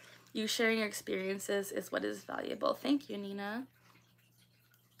her. You sharing your experiences is what is valuable. Thank you, Nina.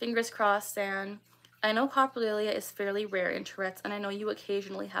 Fingers crossed, San. I know coprolalia is fairly rare in Tourette's, and I know you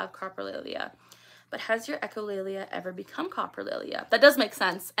occasionally have coprolalia. But has your echolalia ever become coprolalia? That does make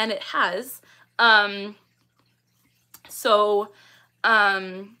sense, and it has.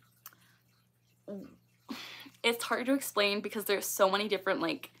 It's hard to explain because there's so many different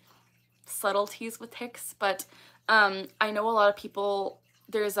like subtleties with tics, but I know a lot of people,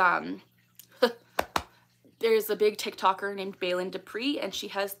 there's a big TikToker named Bailyn Dupree, and she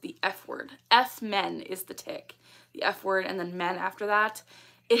has the F word. F-men is the tic. The F word and then men after that.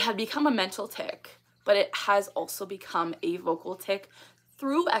 It had become a mental tic, but it has also become a vocal tic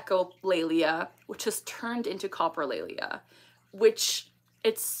through echolalia, which has turned into coprolalia, which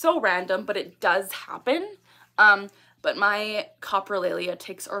it's so random, but it does happen. But my coprolalia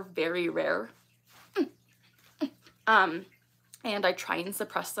tics are very rare. And I try and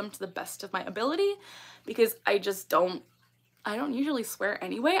suppress them to the best of my ability, because I don't usually swear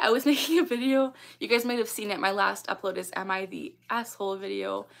anyway. I was making a video, you guys might have seen it, my last upload is Am I the Asshole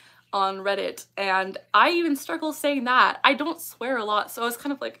video on Reddit, and I even struggle saying that. I don't swear a lot, so I was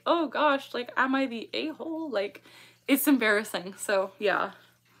kind of like, oh gosh, like, am I the a-hole? Like, it's embarrassing, so yeah.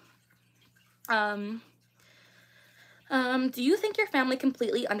 Do you think your family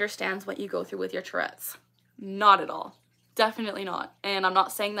completely understands what you go through with your Tourette's? Not at all. Definitely not. And I'm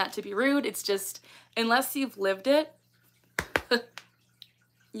not saying that to be rude, it's just, unless you've lived it,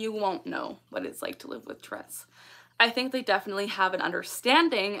 you won't know what it's like to live with Tourette's. I think they definitely have an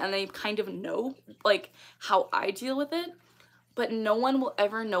understanding, and they kind of know like how I deal with it, but no one will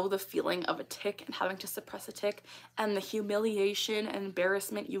ever know the feeling of a tic and having to suppress a tic, and the humiliation and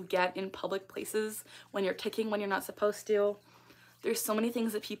embarrassment you get in public places when you're ticking when you're not supposed to. There's so many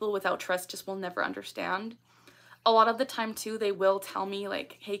things that people without Tourette's just will never understand. A lot of the time too, they will tell me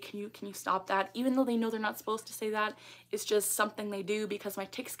like, hey, can you stop that? Even though they know they're not supposed to say that, it's just something they do because my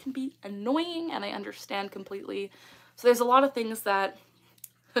tics can be annoying, and I understand completely. So there's a lot of things that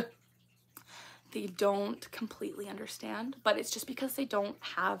they don't completely understand, but it's just because they don't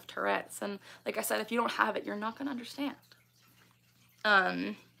have Tourette's. And like I said, if you don't have it, you're not gonna understand.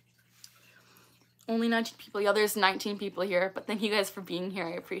 Only 19 people. Yeah, there's 19 people here, but thank you guys for being here.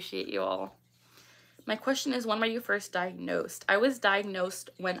 I appreciate you all. My question is, when were you first diagnosed? I was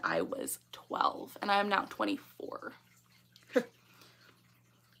diagnosed when I was 12, and I am now 24.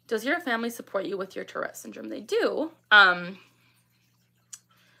 Does your family support you with your Tourette syndrome? They do.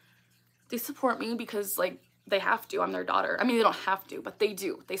 They support me because, like, they have to. I'm their daughter. I mean, they don't have to, but they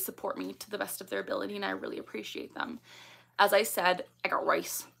do. They support me to the best of their ability, and I really appreciate them. As I said, I got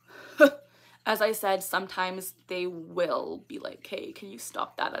rice. As I said, sometimes they will be like, hey, can you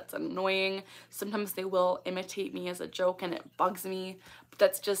stop that? That's annoying. Sometimes they will imitate me as a joke, and it bugs me. But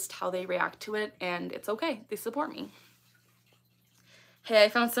that's just how they react to it, and it's okay. They support me. Hey, I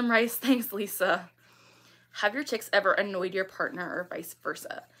found some rice. Thanks, Lisa. Have your tics ever annoyed your partner or vice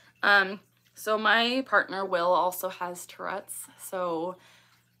versa? So my partner, Will, also has Tourette's, so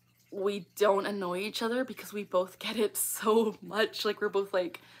we don't annoy each other because we both get it so much. Like, we're both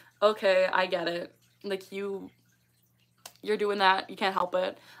like, okay, I get it. Like, you're doing that, you can't help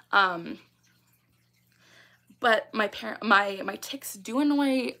it. But my tics do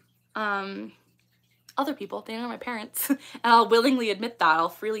annoy other people. They annoy my parents, and I'll willingly admit that. I'll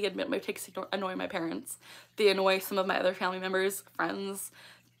freely admit my tics annoy my parents. They annoy some of my other family members, friends.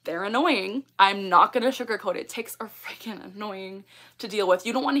 They're annoying. I'm not gonna sugarcoat it. Tics are freaking annoying to deal with.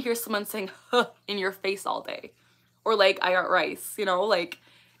 You don't want to hear someone saying huh in your face all day, or like, I got rice, you know, like,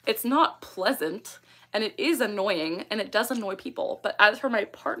 it's not pleasant, and it is annoying, and it does annoy people. But as for my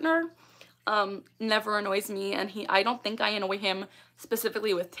partner, never annoys me, and I don't think I annoy him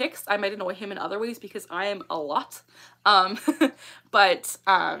specifically with tics. I might annoy him in other ways because I am a lot.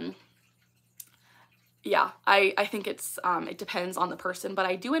 Yeah, I think it's, it depends on the person, but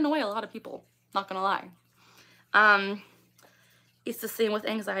I do annoy a lot of people, not gonna lie. It's the same with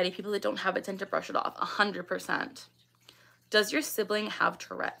anxiety. People that don't have it tend to brush it off, 100%. Does your sibling have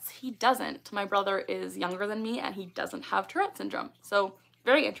Tourette's? He doesn't. My brother is younger than me, and he doesn't have Tourette syndrome. So,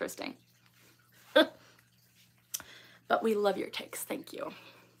 very interesting. But we love your tics, thank you.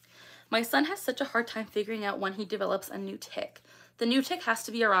 My son has such a hard time figuring out when he develops a new tic. The new tic has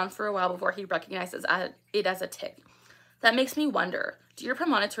to be around for a while before he recognizes it as a tic. That makes me wonder, do your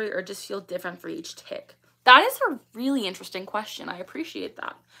premonitory urges feel different for each tic? That is a really interesting question. I appreciate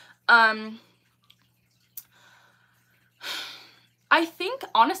that. I think,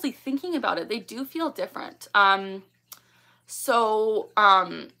 honestly, thinking about it, they do feel different. When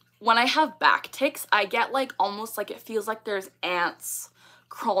I have back ticks, I get like almost like it feels like there's ants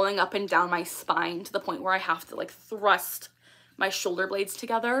crawling up and down my spine to the point where I have to like thrust my shoulder blades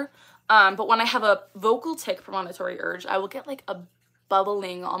together. But when I have a vocal tic premonitory urge, I will get like a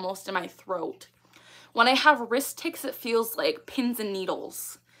bubbling almost in my throat. When I have wrist tics, it feels like pins and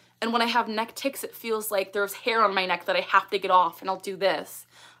needles. And when I have neck tics, it feels like there's hair on my neck that I have to get off, and I'll do this.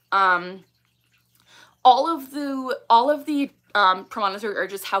 All of the premonitory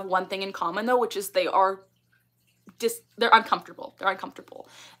urges have one thing in common though, which is they're uncomfortable. They're uncomfortable.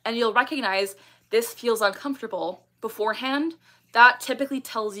 And you'll recognize this feels uncomfortable beforehand. That typically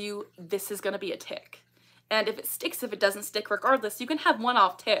tells you this is going to be a tic. And if it sticks, if it doesn't stick, regardless, you can have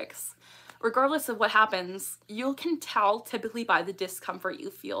one-off tics. Regardless of what happens, you can tell typically by the discomfort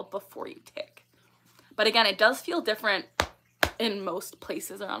you feel before you tic. But again, it does feel different in most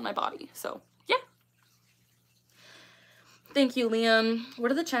places around my body. So yeah. Thank you, Liam.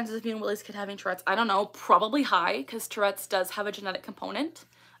 What are the chances of you and Willie's kid having Tourette's? I don't know, probably high, because Tourette's does have a genetic component.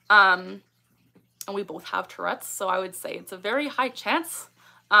 And we both have Tourette's, so I would say it's a very high chance.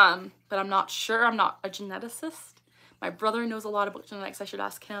 But I'm not sure. I'm not a geneticist. My brother knows a lot about genetics. I should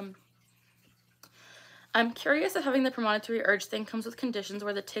ask him. I'm curious if having the premonitory urge thing comes with conditions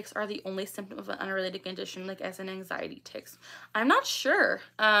where the tics are the only symptom of an unrelated condition, like as in anxiety tics. I'm not sure.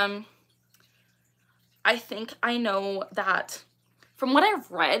 I think I know that from what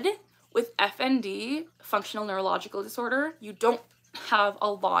I've read with FND, functional neurological disorder, you don't have a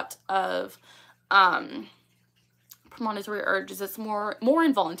lot of premonitory urges. It's more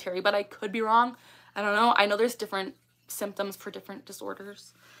involuntary, but I could be wrong. I don't know. I know there's different symptoms for different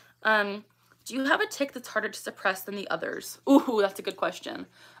disorders. Do you have a tic that's harder to suppress than the others? Ooh, that's a good question.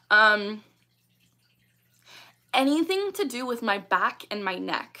 Anything to do with my back and my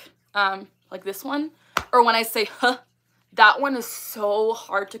neck, like this one, or when I say huh, that one is so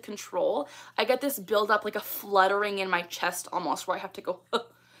hard to control. I get this build up like a fluttering in my chest almost, where I have to go huh,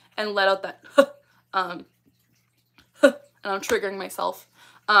 and let out that huh, huh, and I'm triggering myself.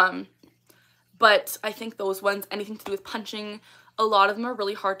 But I think those ones, anything to do with punching, a lot of them are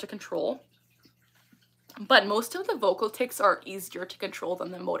really hard to control. But most of the vocal tics are easier to control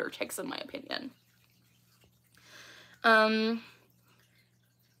than the motor tics, in my opinion.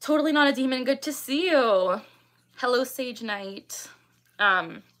 Totally not a demon. Good to see you. Hello, Sage Knight.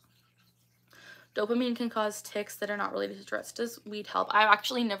 Dopamine can cause tics that are not related to Tourette's. Does weed help? I've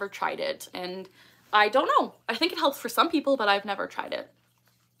actually never tried it, and I don't know. I think it helps for some people, but I've never tried it.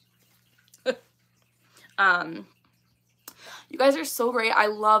 You guys are so great. I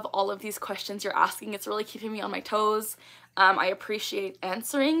love all of these questions you're asking. It's really keeping me on my toes. I appreciate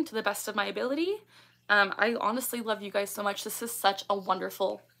answering to the best of my ability. I honestly love you guys so much. This is such a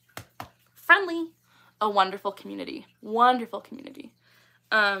wonderful, wonderful community. Wonderful community.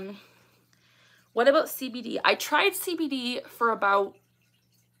 What about CBD? I tried CBD for about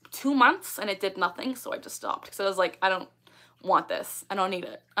 2 months and it did nothing, so I just stopped because I was like, I don't want this. I don't need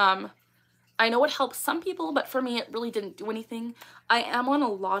it. I know it helps some people, but for me, it really didn't do anything. I am on a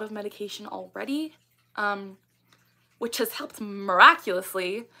lot of medication already, which has helped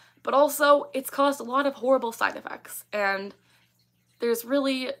miraculously, but also it's caused a lot of horrible side effects, and there's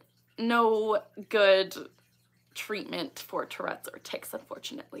really no good treatment for Tourette's or tics,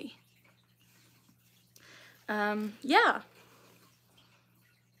 unfortunately. Yeah.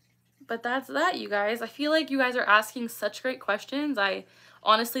 But that's that, you guys. I feel like you guys are asking such great questions.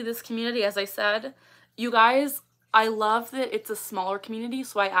 Honestly, this community, as I said, you guys, I love that it's a smaller community,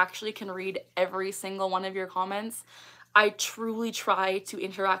 so I actually can read every single one of your comments. I truly try to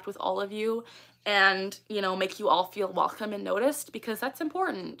interact with all of you and, you know, make you all feel welcome and noticed, because that's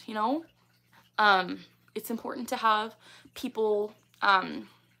important, you know? It's important to have people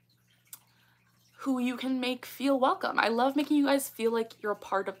who you can make feel welcome. I love making you guys feel like you're a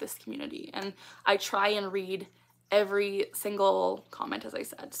part of this community, and I try and read every single comment, as I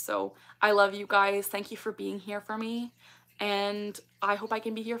said. So I love you guys. Thank you for being here for me, and I hope I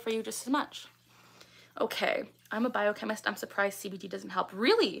can be here for you just as much. Okay, I'm a biochemist. I'm surprised CBD doesn't help.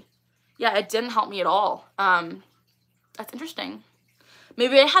 Really? Yeah, it didn't help me at all. That's interesting.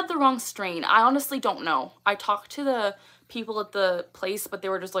 Maybe I had the wrong strain. I honestly don't know. I talked to the people at the place, but they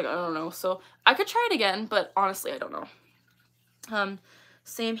were just like, I don't know. So I could try it again, but honestly, I don't know.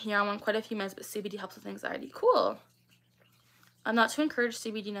 Same here. I'm on quite a few meds, but CBD helps with anxiety. Cool. I'm not to encourage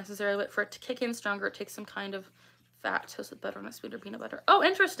CBD necessarily, but for it to kick in stronger, it takes some kind of fat toast with butter on it, sweeter peanut butter. Oh,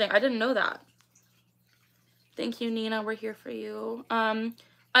 interesting. I didn't know that. Thank you, Nina. We're here for you. I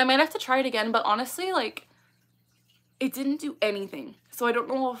might have to try it again, but honestly, like, it didn't do anything. So I don't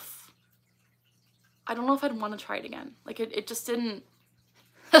know if I'd want to try it again. Like, it just didn't,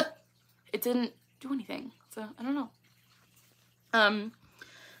 it didn't do anything. So I don't know.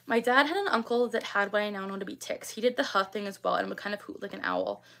 My dad had an uncle that had what I now know to be tics. He did the huh thing as well and would kind of hoot like an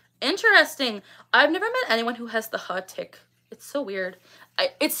owl. Interesting. I've never met anyone who has the huh tic. It's so weird.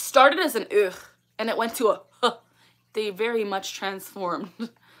 It started as an ugh and it went to a huh. They very much transformed.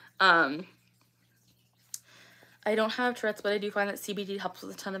 I don't have Tourette's, but I do find that CBD helps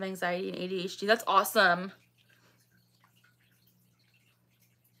with a ton of anxiety and ADHD. That's awesome.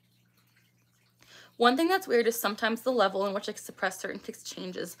 One thing that's weird is sometimes the level in which I can suppress certain tics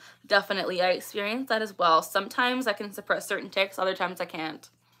changes. Definitely, I experience that as well. Sometimes I can suppress certain tics, other times I can't.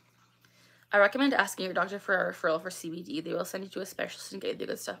 I recommend asking your doctor for a referral for CBD. They will send you to a specialist and get you the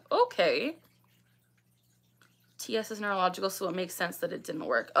good stuff. Okay. TS is neurological, so it makes sense that it didn't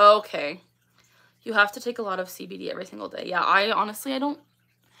work. Okay. You have to take a lot of CBD every single day. Yeah, honestly,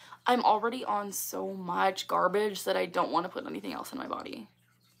 I'm already on so much garbage that I don't want to put anything else in my body.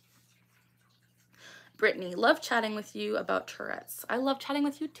 Brittany, love chatting with you about Tourette's. I love chatting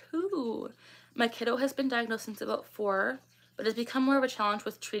with you too. My kiddo has been diagnosed since about 4, but has become more of a challenge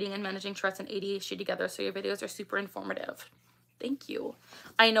with treating and managing Tourette's and ADHD together, so your videos are super informative. Thank you.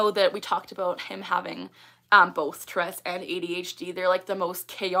 I know that we talked about him having both Tourette's and ADHD. They're like the most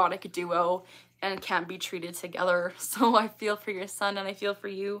chaotic duo and can't be treated together. So I feel for your son and I feel for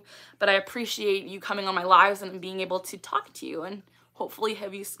you, but I appreciate you coming on my lives and being able to talk to you and hopefully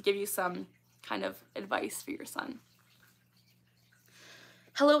give you some kind of advice for your son.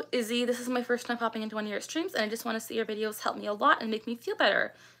 Hello, Izzy. This is my first time popping into one of your streams, and I just want to say your videos help me a lot and make me feel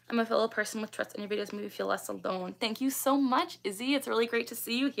better. I'm a fellow person with Tourette's, and your videos make me feel less alone. Thank you so much, Izzy. It's really great to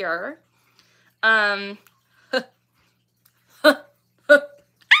see you here.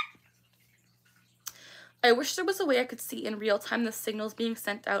 I wish there was a way I could see in real time the signals being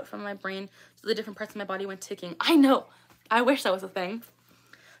sent out from my brain to the different parts of my body when ticking. I know. I wish that was a thing.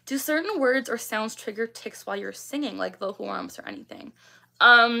 Do certain words or sounds trigger tics while you're singing, like vocal warm-ups or anything?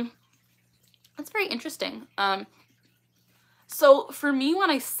 That's very interesting. So for me, when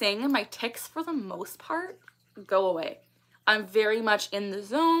I sing, my tics for the most part go away. I'm very much in the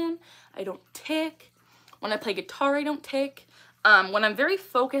zone. I don't tic. When I play guitar, I don't tic. When I'm very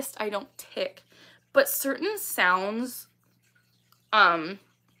focused, I don't tic. But certain sounds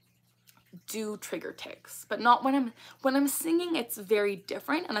do trigger tics, but not when I'm singing. It's very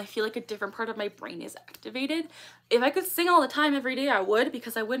different, and I feel like a different part of my brain is activated. If I could sing all the time every day, I would,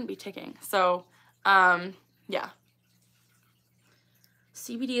 because I wouldn't be ticking. So yeah,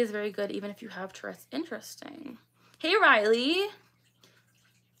 CBD is very good even if you have Tourette's. Interesting. Hey Riley,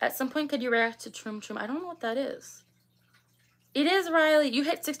 at some point could you react to Troom Troom? I don't know what that is. It is, Riley. You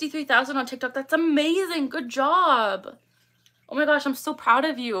hit 63,000 on TikTok. That's amazing. Good job. Oh my gosh, I'm so proud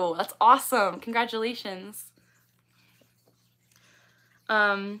of you. That's awesome. Congratulations.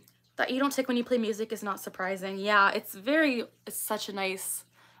 That you don't tic when you play music is not surprising. Yeah, it's such a nice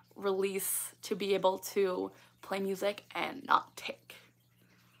release to be able to play music and not tic.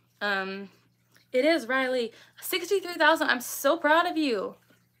 It is, Riley. 63,000. I'm so proud of you.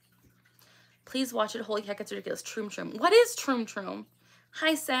 Please watch it. Holy heck, it's ridiculous. Troom Troom. What is Troom Troom?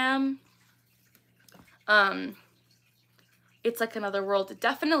 Hi, Sam. It's like another world. It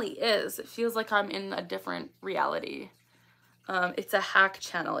definitely is. It feels like I'm in a different reality. It's a hack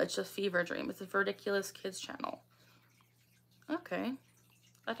channel. It's a fever dream. It's a ridiculous kids channel. Okay.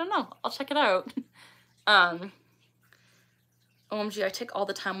 I don't know. I'll check it out. OMG, I tic all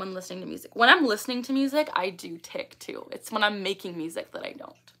the time when listening to music. When I'm listening to music, I do tic too. It's when I'm making music that I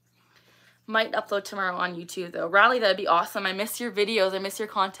don't. Might upload tomorrow on YouTube though. Riley, that'd be awesome. I miss your videos. I miss your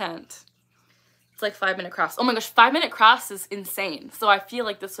content. It's like 5-minute crafts. Oh my gosh, 5-minute crafts is insane. So I feel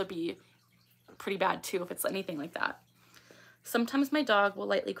like this would be pretty bad too if it's anything like that. Sometimes my dog will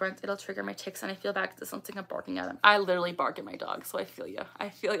lightly grunt. It'll trigger my tics and I feel bad because it sounds like I'm barking at him. I literally bark at my dog, so I feel you. I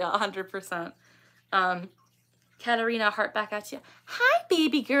feel you 100%. Katarina, heart back at you. Hi,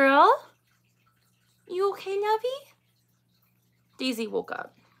 baby girl. You okay, lovey? Daisy woke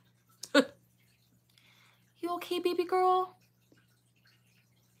up. You okay, baby girl?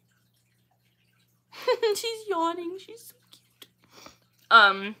 She's yawning. She's so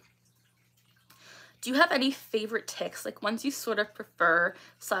cute. Do you have any favorite tics? Like ones you sort of prefer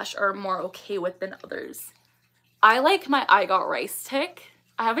 / are more okay with than others? I like my I got rice tic.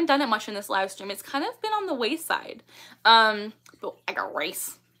 I haven't done it much in this live stream. It's kind of been on the wayside. But I got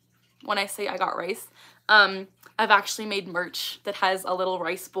rice. when I say I got rice. I've actually made merch that has a little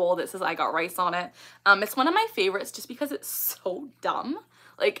rice bowl that says I got rice on it. It's one of my favorites just because it's so dumb.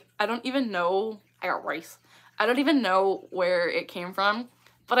 Like, I don't even know, I got rice. I don't even know where it came from,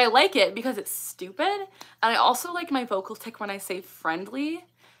 but I like it because it's stupid. And I also like my vocal tick when I say friendly.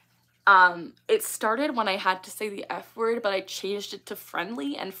 It started when I had to say the F word, but I changed it to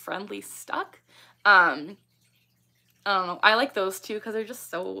friendly, and friendly stuck. I don't know. I like those two because they're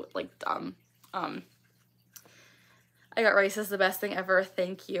just so, like, dumb. I got rice is the best thing ever.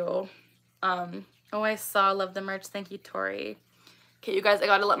 Thank you. Oh, I saw. Love the merch. Thank you, Tori. Okay, you guys, I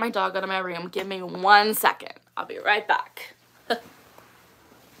gotta let my dog out of my room. Give me 1 second. I'll be right back.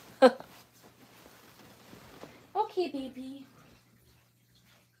 Okay, baby.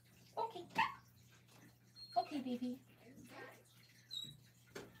 Okay. Okay, baby.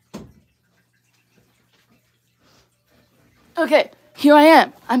 Okay, here I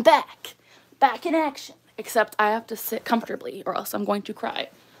am. I'm back. Back in action. Except I have to sit comfortably or else I'm going to cry.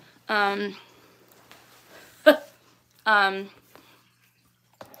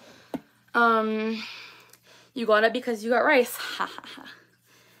 You got it because you got rice. Ha ha ha.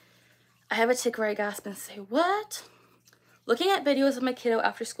 I have a tick where I gasp and say, what? Looking at videos of my kiddo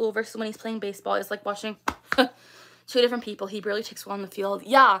after school versus when he's playing baseball is like watching two different people. He barely ticks well on the field.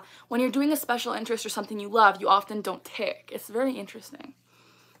 Yeah, when you're doing a special interest or something you love, you often don't tick. It's very interesting.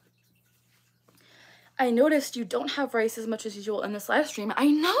 I noticed you don't have rice as much as usual in this live stream. I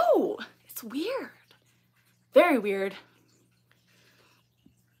know! It's weird. Very weird.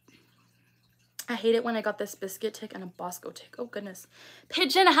 I hate it when I got this biscuit tick and a Bosco tick. Oh, goodness.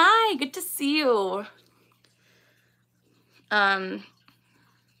 Pigeon, hi! Good to see you.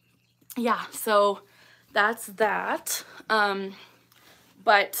 Yeah, so that's that.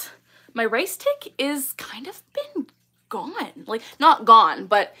 But my rice tick is kind of been gone. Like, not gone,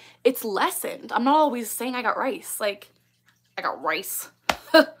 but it's lessened. I'm not always saying I got rice. Like, I got rice.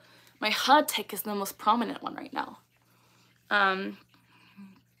 My HUD tick is the most prominent one right now.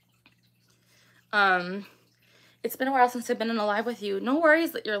 It's been a while since I've been in a live with you. No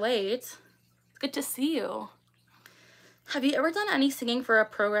worries that you're late. It's good to see you. Have you ever done any singing for a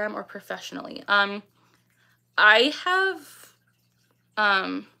program or professionally? I have,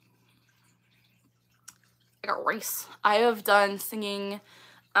 I got rice. I have done singing,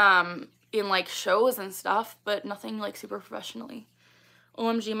 in like shows and stuff, but nothing like super professionally.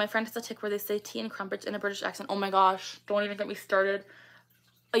 OMG, my friend has a tick where they say tea and crumpets in a British accent. Oh my gosh, don't even get me started.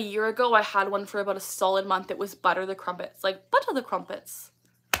 A year ago, I had one for about a solid month. It was butter the crumpets, like butter the crumpets,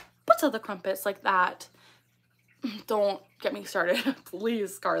 like that. Don't get me started,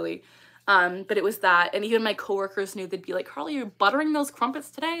 please, Carly. But it was that, and even my coworkers knew. They'd be like, Carly, you're buttering those crumpets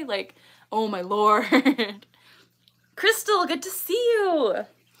today? Like, oh my lord. Crystal, good to see you.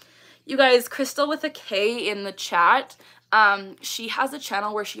 You guys, Crystal with a K in the chat. She has a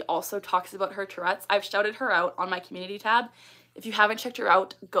channel where she also talks about her Tourette's. I've shouted her out on my community tab. If you haven't checked her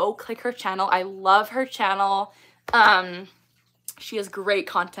out, go click her channel. I love her channel. She has great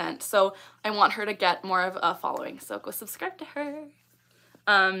content, so I want her to get more of a following, so go subscribe to her.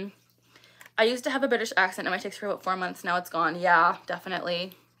 I used to have a British accent in my tics for about 4 months. Now it's gone. Yeah,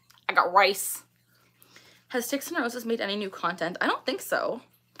 definitely. I got rice. Has Ticks and Roses made any new content? I don't think so.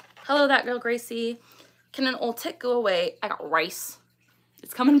 Hello, that girl, Gracie. Can an old tick go away? I got rice.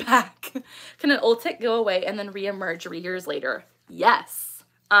 It's coming back. Can an old tick go away and then re-emerge years later? Yes.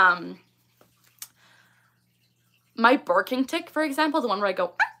 My barking tick, for example, the one where I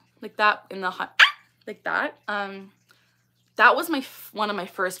go like that in the hot, like that, that was one of my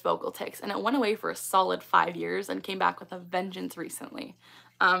first vocal ticks, and it went away for a solid 5 years and came back with a vengeance recently.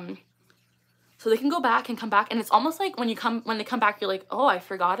 So they can go back and come back, and it's almost like when they come back, you're like, oh, I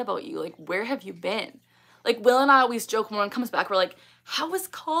forgot about you. Like, where have you been? Like, Will and I always joke when one comes back, we're like, how was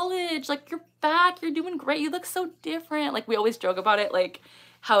college? Like, you're back, you're doing great, you look so different. Like, we always joke about it, like,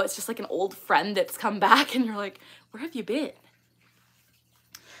 how it's just like an old friend that's come back, and you're like, where have you been?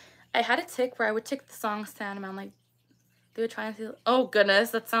 I had a tick where I would tick the song stand, and I'm like, they would try and say, oh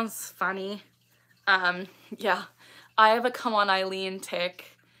goodness, that sounds funny. Yeah, I have a come on Eileen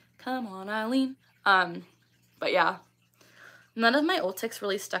tick. Come on Eileen. But yeah, none of my old ticks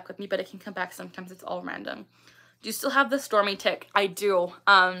really stuck with me, but it can come back sometimes. It's all random. Do you still have the Stormy tick? I do.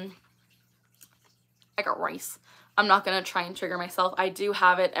 I got rice. I'm not gonna try and trigger myself. I do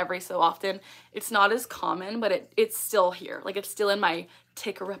have it every so often. It's not as common, but it's still here. Like, it's still in my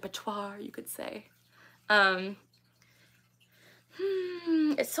tick repertoire, you could say.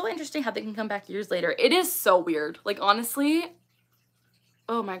 It's so interesting how they can come back years later. It is so weird. Like, honestly,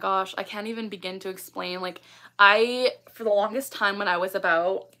 oh my gosh, I can't even begin to explain. Like, for the longest time when I was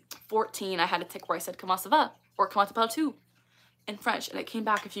about 14, I had a tic where I said comment ça va or comment tu parles tu in French, and it came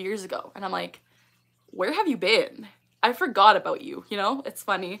back a few years ago, and I'm like, where have you been? I forgot about you, you know? It's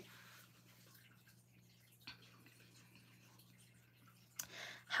funny.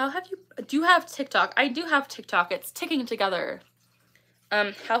 How have you, do you have TikTok? I do have TikTok. It's ticking together.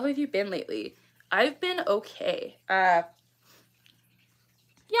 How have you been lately? I've been okay. Yeah,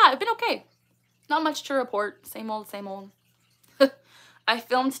 I've been okay. Not much to report. Same old, same old. I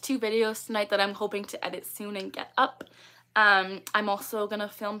filmed 2 videos tonight that I'm hoping to edit soon and get up. I'm also gonna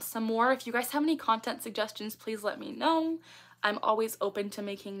film some more. If you guys have any content suggestions, please let me know. I'm always open to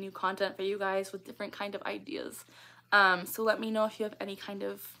making new content for you guys with different kind of ideas. So let me know if you have any kind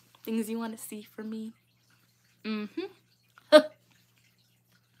of things you want to see from me. But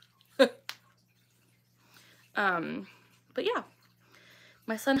yeah.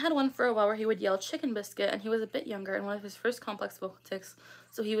 My son had one for a while where he would yell chicken biscuit, and he was a bit younger and one of his first complex vocal tics,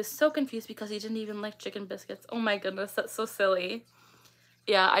 so he was so confused because he didn't even like chicken biscuits. Oh my goodness, that's so silly.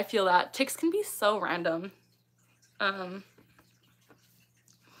 Yeah, I feel that. Tics can be so random. Are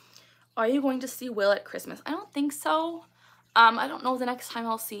you going to see Will at Christmas? I don't think so. I don't know the next time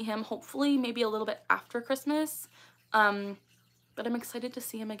I'll see him. Hopefully maybe a little bit after Christmas. But I'm excited to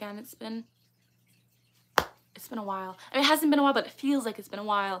see him again. It's been a while. I mean, it hasn't been a while, but it feels like it's been a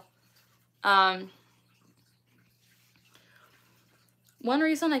while. One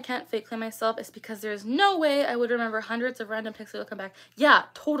reason I can't fake clean myself is because there's no way I would remember hundreds of random pics that will come back. Yeah,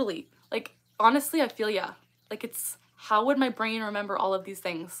 totally. Like, honestly, I feel ya. Like, it's, how would my brain remember all of these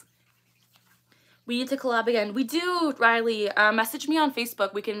things? We need to collab again. We do, Riley. Message me on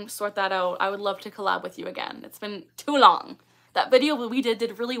Facebook. We can sort that out. I would love to collab with you again. It's been too long. That video we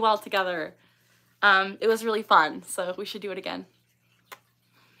did really well together. It was really fun, so we should do it again.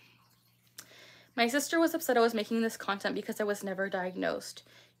 My sister was upset I was making this content because I was never diagnosed.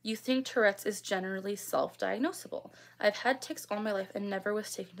 You think Tourette's is generally self-diagnosable. I've had tics all my life and never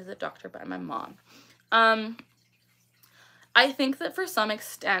was taken to the doctor by my mom. I think that for some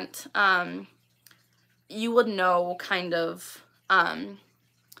extent, you would know kind of, I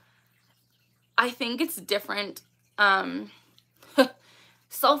think it's different.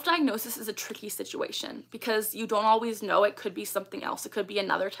 Self-diagnosis is a tricky situation because you don't always know. It could be something else. It could be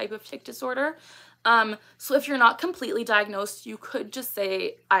another type of tic disorder. So if you're not completely diagnosed, you could just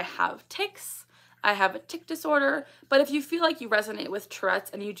say, I have tics, I have a tic disorder. But if you feel like you resonate with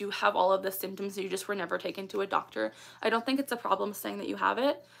Tourette's and you do have all of the symptoms and you just were never taken to a doctor, I don't think it's a problem saying that you have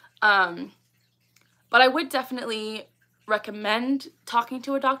it. But I would definitely recommend talking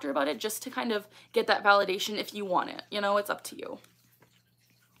to a doctor about it just to kind of get that validation if you want it. You know, it's up to you.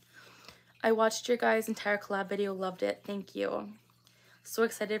 I watched your guys' entire collab video, loved it. Thank you. So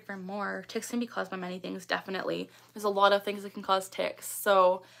excited for more. Tics can be caused by many things, definitely. There's a lot of things that can cause tics.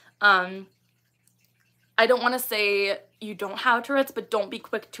 So, I don't want to say you don't have Tourette's, but don't be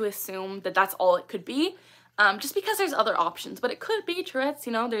quick to assume that that's all it could be. Just because there's other options, but it could be Tourette's,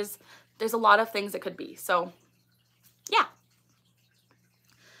 you know, there's a lot of things it could be. So, yeah.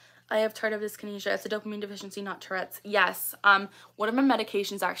 I have tardive dyskinesia. It's a dopamine deficiency, not Tourette's. Yes. One of my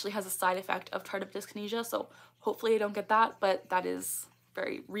medications actually has a side effect of tardive dyskinesia, so hopefully I don't get that, but that is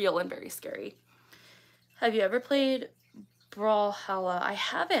very real and very scary. Have you ever played Brawlhalla? I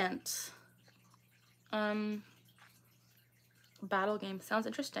haven't. Battle game. Sounds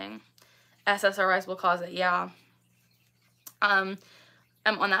interesting. SSRIs will cause it, yeah. I'm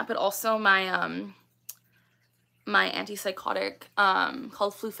on that, but also my my antipsychotic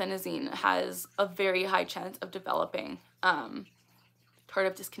called flufenazine has a very high chance of developing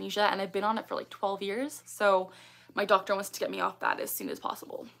tardive dyskinesia, and I've been on it for like 12 years, so my doctor wants to get me off that as soon as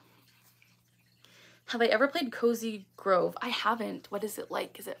possible. Have I ever played Cozy Grove? I haven't. What is it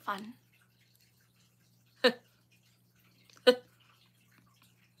like? Is it fun?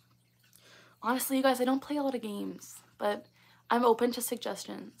 Honestly, you guys, I don't play a lot of games, but I'm open to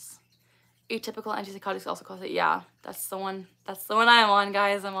suggestions. Atypical antipsychotics also cause it. Yeah, that's the one. That's the one I am on,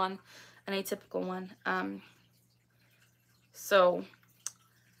 guys. I'm on an atypical one. So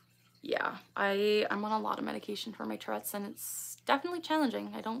yeah, I'm on a lot of medication for my Tourette's, and it's definitely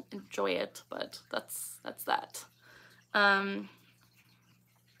challenging. I don't enjoy it, but that's that.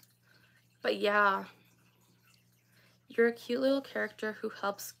 But yeah, you're a cute little character who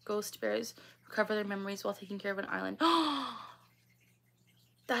helps ghost bears recover their memories while taking care of an island.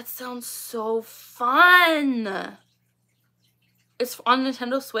 That sounds so fun. It's on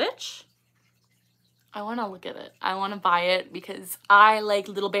Nintendo Switch? I want to look at it. I want to buy it because I like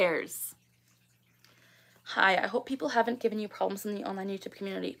little bears. Hi, I hope people haven't given you problems in the online YouTube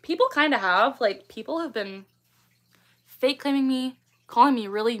community. People kind of have. Like, people have been fake claiming me, calling me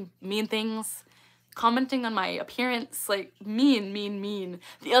really mean things, commenting on my appearance, like mean.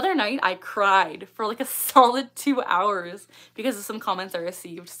 The other night I cried for like a solid 2 hours because of some comments I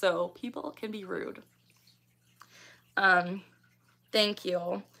received, so people can be rude. Thank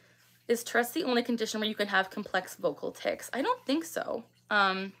you. Is Tourette's the only condition where you can have complex vocal tics? I don't think so.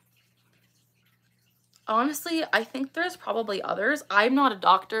 Honestly, I think there's probably others. I'm not a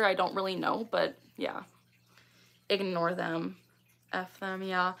doctor, I don't really know, but yeah. Ignore them. F them,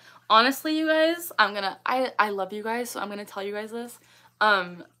 yeah. Honestly, you guys, I love you guys, so I'm gonna tell you guys this.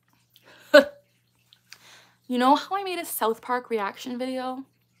 You know how I made a South Park reaction video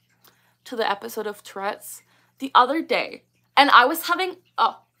to the episode of Tourette's the other day, and I was having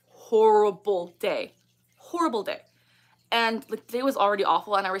a horrible day, and like the day was already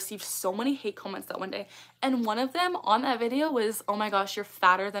awful, and I received so many hate comments that one day, and one of them on that video was, oh my gosh, you're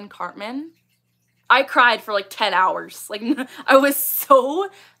fatter than Cartman. I cried for like 10 hours. Like, I was so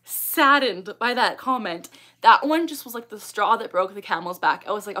saddened by that comment. That one just was like the straw that broke the camel's back.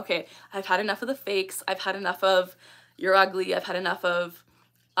 I was like, okay, I've had enough of the fakes. I've had enough of you're ugly. I've had enough of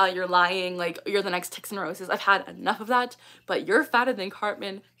you're lying. Like, you're the next Ticcing Roses. I've had enough of that. But you're fatter than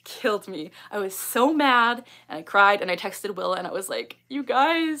Cartman killed me. I was so mad, and I cried, and I texted Will, and I was like, you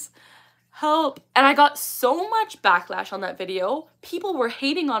guys, help. And I got so much backlash on that video. People were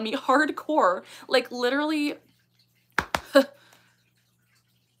hating on me hardcore. Like, literally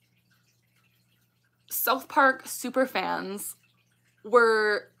South Park super fans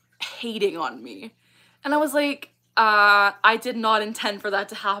were hating on me. And I was like, I did not intend for that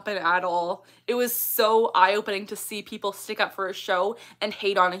to happen at all. It was so eye-opening to see people stick up for a show and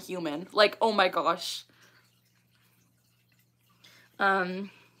hate on a human. Like, oh my gosh. That's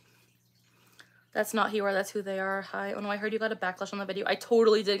not who you are, that's who they are. Hi. Oh no, I heard you got a backlash on that video. I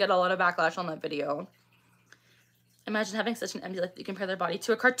totally did get a lot of backlash on that video. Imagine having such an empty life that you compare their body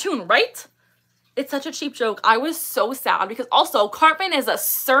to a cartoon, right? It's such a cheap joke. I was so sad because also Cartman is a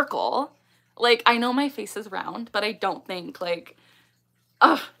circle. Like, I know my face is round, but I don't think, like,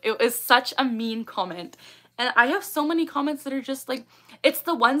 it was such a mean comment. And I have so many comments that are just like, it's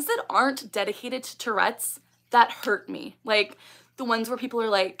the ones that aren't dedicated to Tourette's that hurt me. Like, the ones where people are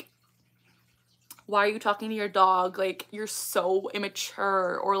like, why are you talking to your dog? Like, you're so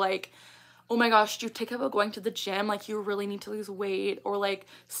immature. Or like, oh my gosh, do you take about going to the gym? Like, you really need to lose weight. Or like,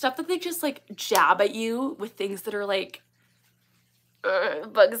 stuff that they just like jab at you with things that are like,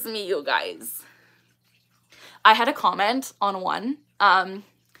 bugs me, you guys. I had a comment on one.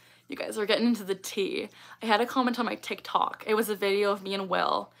 You guys are getting into the tea. I had a comment on my TikTok. It was a video of me and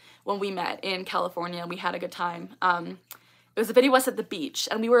Will when we met in California and we had a good time. It was a video of us at the beach,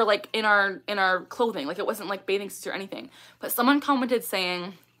 and we were like in our clothing, like it wasn't like bathing suits or anything. But someone commented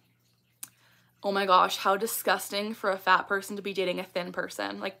saying, oh my gosh, how disgusting for a fat person to be dating a thin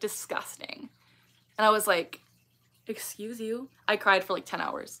person. Like, disgusting. And I was like, excuse you? I cried for like 10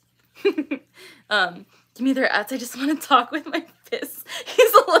 hours. Give me their ads. I just want to talk with my fists.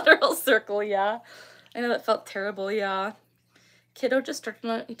 He's a literal circle, yeah. I know that felt terrible, yeah. Kiddo just started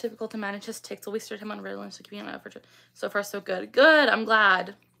on atypical to manage his tics. Always started him on Ritalin, so keeping an effort. So far, so good. Good, I'm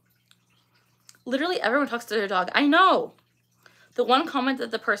glad. Literally everyone talks to their dog. I know. The one comment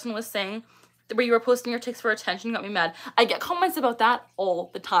that the person was saying, where you were posting your tics for attention, got me mad. I get comments about that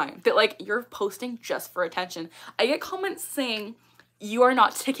all the time. That like, you're posting just for attention. I get comments saying, you are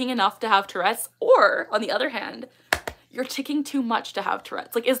not ticking enough to have Tourette's, or on the other hand, you're ticking too much to have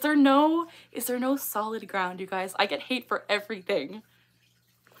Tourette's. Like, is there no solid ground, you guys? I get hate for everything.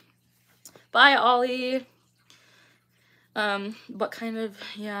 Bye, Ollie. What kind of,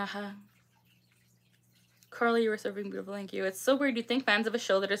 yeah. Carly, you were so beautiful, thank you. It's so weird. You think fans of a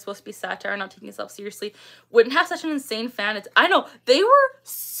show that are supposed to be satire, not taking itself seriously, wouldn't have such an insane fan. I know, they were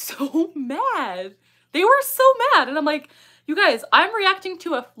so mad. They were so mad. And I'm like, you guys, I'm reacting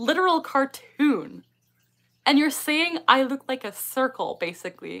to a literal cartoon. And you're saying I look like a circle,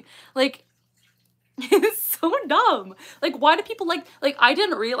 basically. Like, it's so dumb. Like, why do people like, I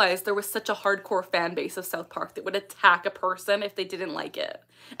didn't realize there was such a hardcore fan base of South Park that would attack a person if they didn't like it.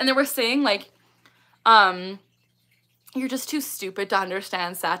 And they were saying, like, you're just too stupid to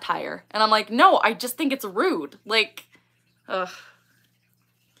understand satire. And I'm like, no, I just think it's rude. Like, ugh.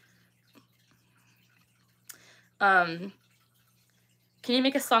 Can you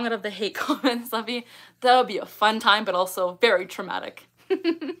make a song out of the hate comments, Lovey? That would be a fun time, but also very traumatic.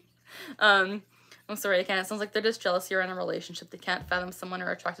 I'm sorry, I can't. It sounds like they're just jealous you're in a relationship. They can't fathom someone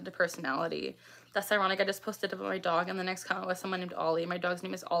or attracted to personality. That's ironic. I just posted about my dog, and the next comment was someone named Ollie. My dog's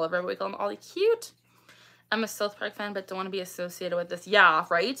name is Oliver, but we call him Ollie. Cute. I'm a South Park fan, but don't want to be associated with this. Yeah,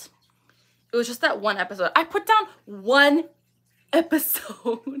 right? It was just that one episode. I put down one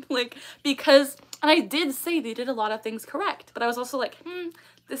episode. Like, because, and I did say they did a lot of things correct, but I was also like,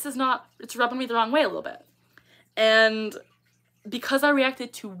 this is not, it's rubbing me the wrong way a little bit. And because I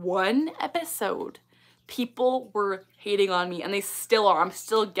reacted to one episode, people were hating on me, and they still are. I'm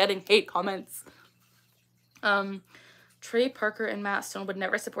still getting hate comments. Trey Parker and Matt Stone would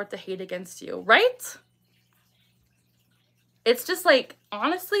never support the hate against you, right? It's just like,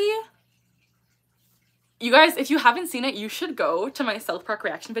 honestly, you guys, if you haven't seen it, you should go to my South Park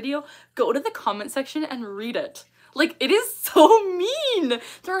reaction video, go to the comment section and read it. Like, it is so mean.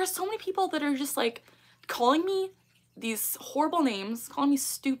 There are so many people that are just like calling me these horrible names, calling me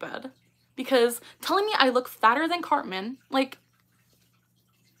stupid, because telling me I look fatter than Cartman. Like,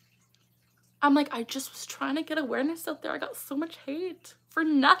 I'm like, I just was trying to get awareness out there. I got so much hate for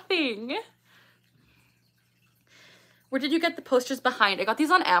nothing. Where did you get the posters behind? I got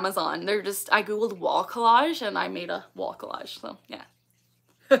these on Amazon. They're just, I googled wall collage and I made a wall collage. So yeah.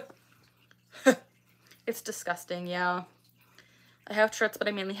 It's disgusting, yeah. I have Tourette's, but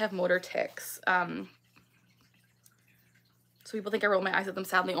I mainly have motor tics. So people think I roll my eyes at them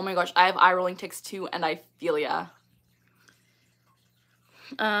sadly. Oh my gosh, I have eye rolling tics too, and I feel ya.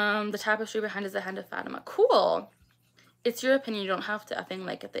 The tapestry behind is the hand of Fatima. Cool. It's your opinion. You don't have to effing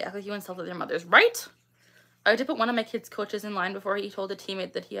like it. They act like you insulted their mothers, right? I did put one of my kids' coaches in line before he told a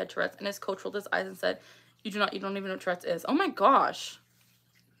teammate that he had Tourette's, and his coach rolled his eyes and said, you don't even know what Tourette's is. Oh my gosh.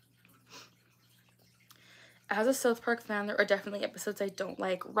 As a South Park fan, there are definitely episodes I don't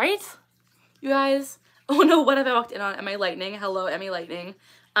like, right? You guys? Oh no, what have I walked in on? Emmy Lightning. Hello, Emmy Lightning.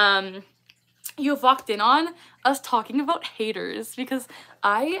 You have walked in on us talking about haters, because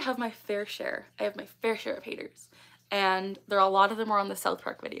I have my fair share. I have my fair share of haters. And there are a lot of them are on the South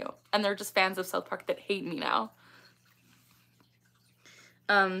Park video. And they're just fans of South Park that hate me now.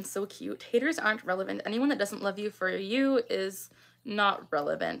 So cute. Haters aren't relevant. Anyone that doesn't love you for you is not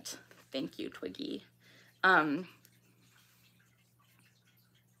relevant. Thank you, Twiggy.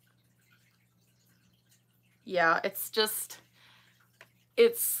 Yeah, it's just,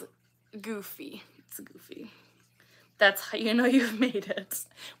 it's goofy. It's goofy. That's how you know you've made it.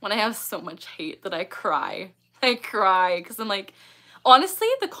 When I have so much hate that I cry. I cry because I'm like, honestly,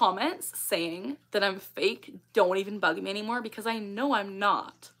 the comments saying that I'm fake don't even bug me anymore because I know I'm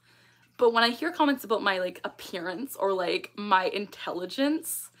not. But when I hear comments about my like appearance or like my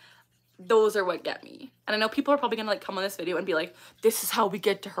intelligence, those are what get me. And I know people are probably gonna like come on this video and be like, this is how we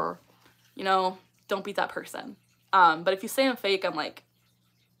get to her. You know, don't be that person. But if you say I'm fake, I'm like,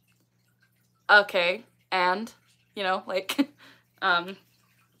 okay, and, you know, like, we're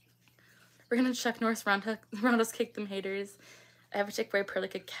gonna check Norse Roundhouse kick them haters. I have a tick where I purr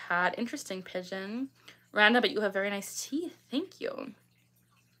like a cat. Interesting, Pigeon. Randa, but you have very nice teeth. Thank you.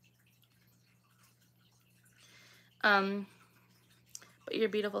 But you're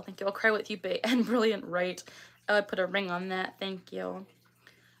beautiful. Thank you. I'll cry with you, babe. And brilliant, right? I would put a ring on that. Thank you.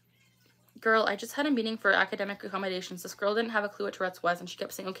 Girl, I just had a meeting for academic accommodations. This girl didn't have a clue what Tourette's was, and she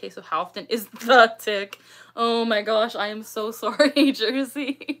kept saying, okay, so how often is the tick? Oh my gosh, I am so sorry,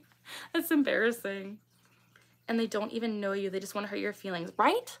 Jersey. That's embarrassing. And they don't even know you. They just want to hurt your feelings,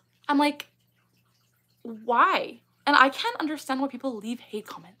 right? I'm like, why? And I can't understand why people leave hate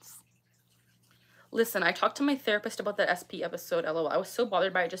comments. Listen, I talked to my therapist about that SP episode, LOL. I was so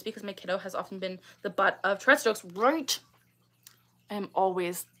bothered by it just because my kiddo has often been the butt of Tourette's jokes, right? I am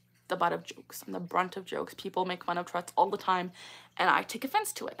always the butt of jokes. I'm the brunt of jokes. People make fun of Tourette's all the time, and I take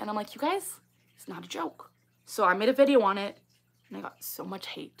offense to it. And I'm like, you guys, it's not a joke. So I made a video on it, and I got so much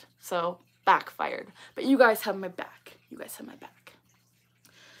hate. So backfired. But you guys have my back. You guys have my back.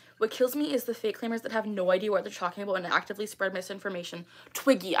 What kills me is the fake claimers that have no idea what they're talking about and actively spread misinformation.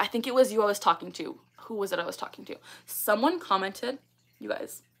 Twiggy, I think it was you I was talking to. Who was it I was talking to? Someone commented, you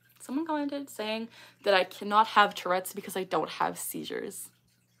guys, someone commented saying that I cannot have Tourette's because I don't have seizures.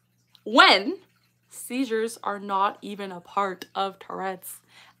 When seizures are not even a part of Tourette's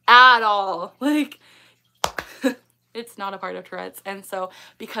at all. Like, it's not a part of Tourette's. And so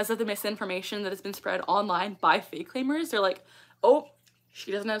because of the misinformation that has been spread online by fake claimers, they're like, oh,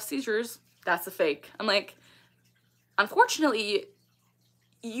 she doesn't have seizures. That's a fake. I'm like, unfortunately,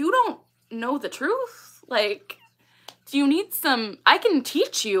 you don't know the truth. Like, do you need some, I can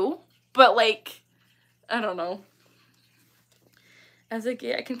teach you, but like, I don't know. As a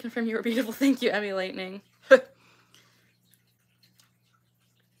gay, I can confirm you were beautiful. Thank you, Emmy Lightning.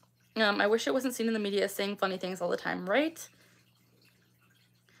 I wish it wasn't seen in the media as saying funny things all the time, right?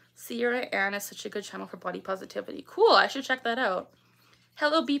 Sierra Ann is such a good channel for body positivity. Cool, I should check that out.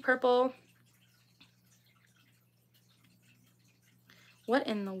 Hello, Bee Purple. What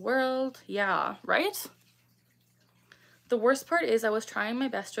in the world? Yeah, right? The worst part is I was trying my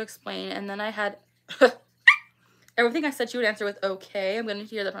best to explain, and then I had everything I said she would answer with okay. I'm going to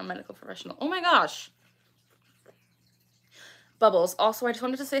hear that from a medical professional. Oh my gosh. Bubbles. Also, I just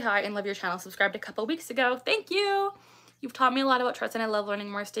wanted to say hi and love your channel. Subscribed a couple weeks ago. Thank you. You've taught me a lot about Tourettes and I love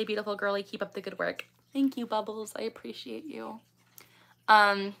learning more. Stay beautiful, girly. Keep up the good work. Thank you, Bubbles. I appreciate you.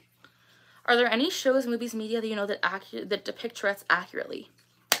 Are there any shows, movies, media that you know that depict Tourette's accurately?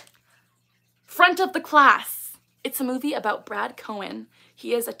 Front of the Class. It's a movie about Brad Cohen.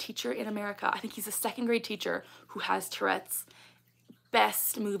 He is a teacher in America. I think he's a second grade teacher who has Tourette's.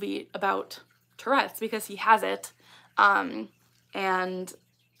 Best movie about Tourette's because he has it. And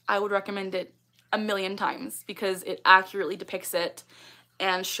I would recommend it a million times because it accurately depicts it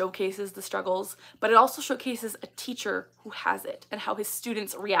and showcases the struggles, but it also showcases a teacher who has it and how his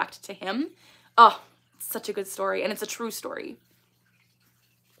students react to him. Oh, it's such a good story, and it's a true story.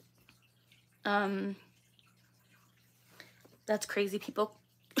 That's crazy. People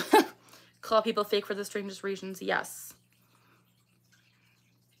call people fake for the strangest reasons. Yes.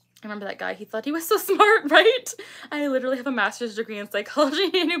 I remember that guy. He thought he was so smart, right? I literally have a master's degree in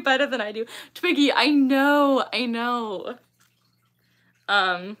psychology. He knew better than I do. Twiggy, I know.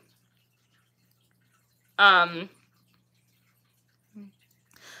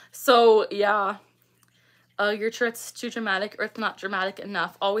 So, yeah. Your Tourette's too dramatic or it's not dramatic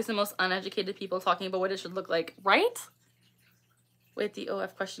enough. Always the most uneducated people talking about what it should look like, right? Wait, the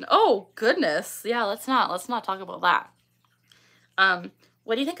OF question. Oh, goodness. Yeah, let's not talk about that.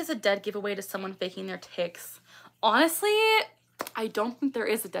 What do you think is a dead giveaway to someone faking their tics? Honestly, I don't think there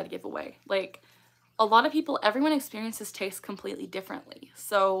is a dead giveaway. Like, a lot of people, everyone experiences tics completely differently.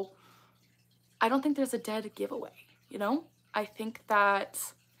 So, I don't think there's a dead giveaway, you know? I think that,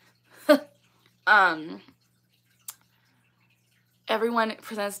 everyone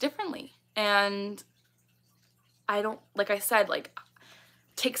presents differently. And I don't, like I said, like,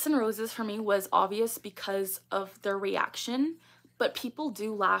 Tics and Roses for me was obvious because of their reaction. But people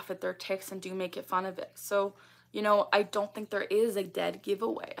do laugh at their tics and do make it fun of it. So, you know, I don't think there is a dead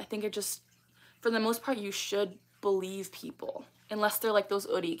giveaway. I think it just, for the most part, you should believe people. Unless they're like those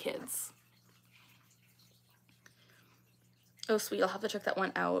Oodie kids. Oh, sweet. I'll have to check that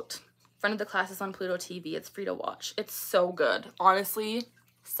one out. Front of the Class is on Pluto TV. It's free to watch. It's so good. Honestly,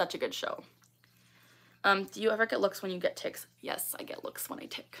 such a good show. Do you ever get looks when you get tics? Yes, I get looks when I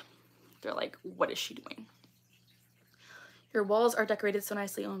tic. They're like, what is she doing? Your walls are decorated so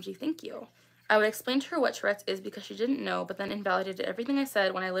nicely, OMG, thank you. I would explain to her what Tourette's is because she didn't know, but then invalidated everything I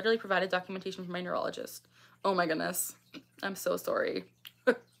said when I literally provided documentation from my neurologist. Oh my goodness. I'm so sorry.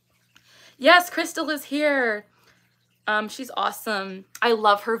 Yes, Crystal is here. She's awesome. I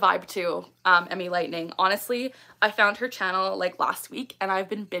love her vibe too, Emmy Lightning. Honestly, I found her channel like last week and I've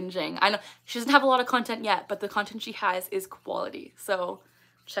been binging. I know she doesn't have a lot of content yet, but the content she has is quality. So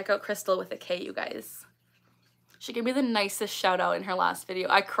check out Crystal with a K, you guys. She gave me the nicest shout out in her last video.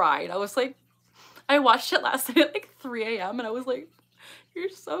 I cried. I was like, I watched it last night at like 3 a.m. and I was like, you're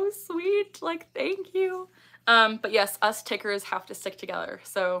so sweet. Like, thank you. But yes, us tickers have to stick together.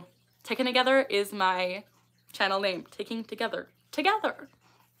 So Ticking Together is my channel name. Ticking Together. Together.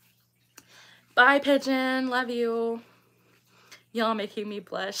 Bye, Pigeon. Love you. Y'all making me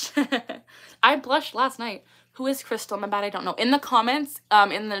blush. I blushed last night. Who is Crystal? My bad, I don't know. In the comments,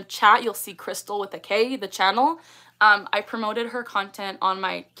 in the chat, you'll see Crystal with a K, the channel. I promoted her content on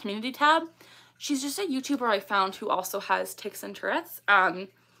my community tab. She's just a YouTuber I found who also has tics and Tourette's.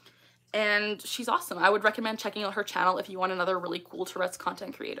 And she's awesome. I would recommend checking out her channel if you want another really cool Tourette's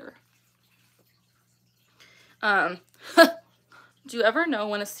content creator. Do you ever know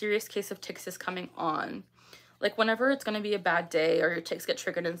when a serious case of tics is coming on? Like whenever it's going to be a bad day or your tics get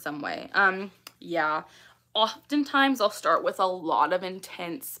triggered in some way. Yeah. Oftentimes I'll start with a lot of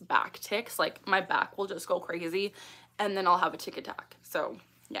intense back tics, like my back will just go crazy and then I'll have a tic attack. So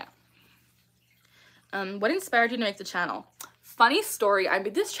yeah. What inspired you to make the channel? Funny story, I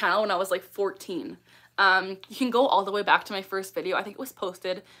made this channel when I was like 14. You can go all the way back to my first video. I think it was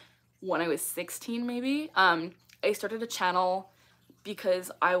posted when I was 16 maybe. I started a channel because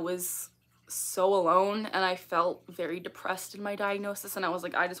I was so alone and I felt very depressed in my diagnosis and I was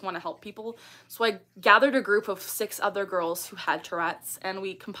like, I just want to help people. So I gathered a group of 6 other girls who had Tourette's and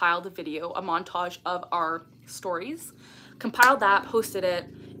we compiled a video, a montage of our stories. Compiled that, posted it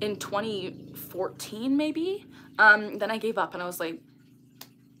in 2014 maybe. Then I gave up and I was like,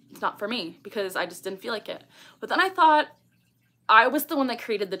 it's not for me because I just didn't feel like it. But then I thought I was the one that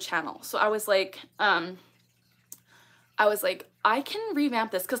created the channel. So I was like, I can revamp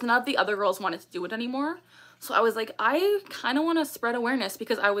this because none of the other girls wanted to do it anymore. So I was like, I kind of want to spread awareness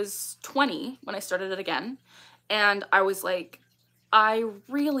because I was 20 when I started it again. And I was like, I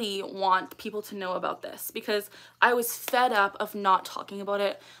really want people to know about this because I was fed up of not talking about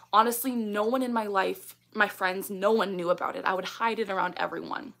it. Honestly, no one in my life, my friends, no one knew about it. I would hide it around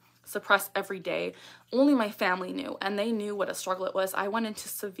everyone, suppress every day. Only my family knew, and they knew what a struggle it was. I went into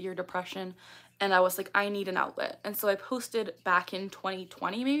severe depression, and I was like, I need an outlet. And so I posted back in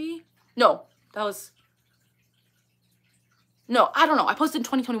 2020, maybe? No, that was... No, I don't know. I posted in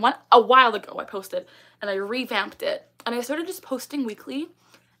 2021. A while ago I posted, and I revamped it. And I started just posting weekly,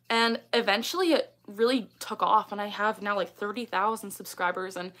 and eventually it really took off, and I have now like 30,000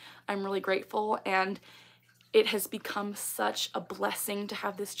 subscribers, and I'm really grateful, and it has become such a blessing to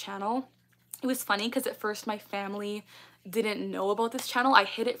have this channel. It was funny because at first my family didn't know about this channel. I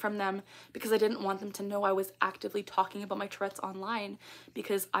hid it from them because I didn't want them to know I was actively talking about my Tourette's online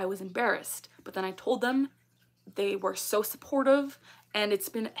because I was embarrassed. But then I told them, they were so supportive, and it's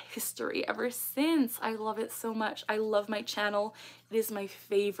been history ever since. I love it so much. I love my channel. It is my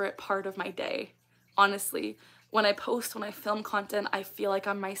favorite part of my day, honestly. When I post, when I film content, I feel like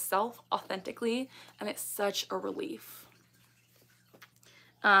I'm myself authentically, and it's such a relief.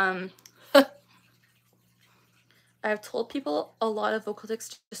 I've told people a lot of vocal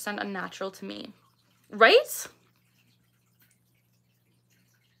tics just sound unnatural to me. Right?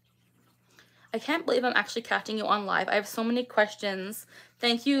 I can't believe I'm actually catching you on live. I have so many questions.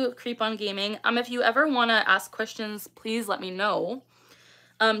 Thank you, Creep on Gaming. If you ever want to ask questions, please let me know.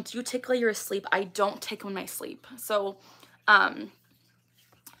 Do you tickle you're asleep? I don't tick when I sleep. So,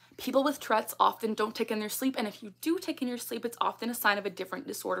 people with Tourette's often don't tick in their sleep, and if you do tick in your sleep, it's often a sign of a different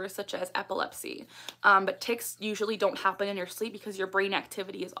disorder, such as epilepsy. But tics usually don't happen in your sleep because your brain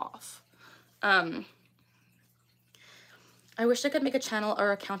activity is off. I wish I could make a channel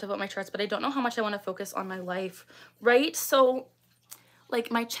or account about my Tourette's, but I don't know how much I want to focus on my life, right? So, like,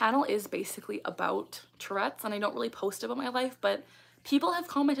 my channel is basically about Tourette's, and I don't really post about my life, but people have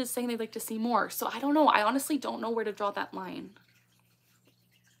commented saying they'd like to see more. So I don't know. I honestly don't know where to draw that line.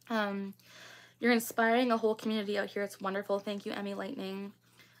 You're inspiring a whole community out here. It's wonderful. Thank you, Emmy Lightning.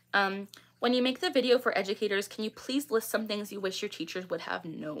 When you make the video for educators, can you please list some things you wish your teachers would have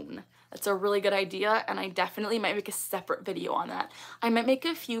known? That's a really good idea, and I definitely might make a separate video on that. I might make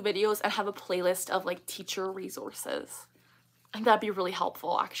a few videos and have a playlist of like teacher resources. I think that'd be really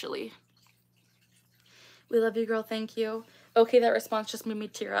helpful, actually. We love you, girl. Thank you. Okay, that response just made me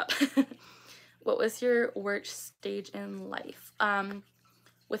tear up. What was your worst stage in life?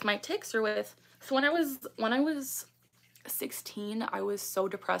 With my tics or with... So when I was 16, I was so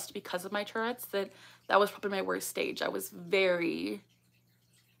depressed because of my Tourette's that was probably my worst stage. I was very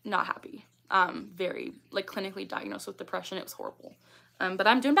not happy. Very, like, clinically diagnosed with depression. It was horrible. But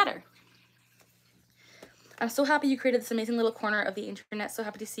I'm doing better. I'm so happy you created this amazing little corner of the internet. So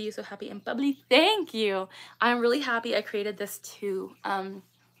happy to see you. So happy and bubbly. Thank you. I'm really happy I created this too.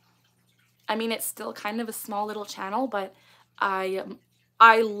 I mean, it's still kind of a small little channel, but I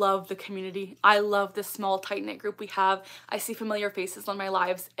love the community. I love the small, tight-knit group we have. I see familiar faces on my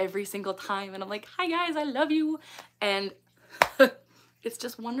lives every single time, and I'm like, hi guys, I love you. And it's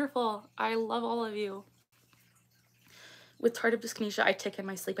just wonderful. I love all of you. With tardive dyskinesia, I tick in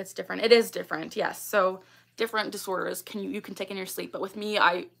my sleep. It's different. It is different, yes. So different disorders, you can tick in your sleep, but with me,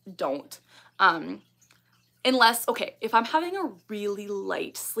 I don't. Unless, okay, if I'm having a really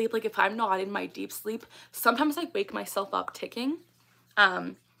light sleep, like if I'm not in my deep sleep, sometimes I wake myself up ticking.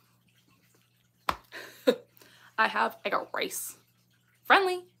 I got rice.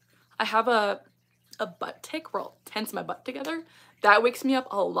 Friendly. I have a butt tick where I'll tense my butt together. That wakes me up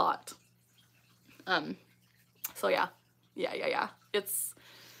a lot. So yeah. It's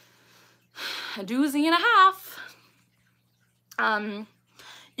a doozy and a half.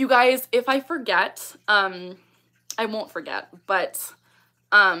 You guys, if I forget, I won't forget, but,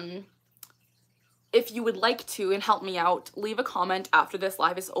 if you would like to and help me out, leave a comment after this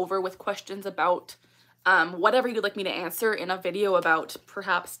live is over with questions about whatever you'd like me to answer in a video about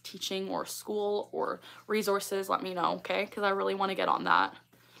perhaps teaching or school or resources. Let me know, okay? Because I really want to get on that.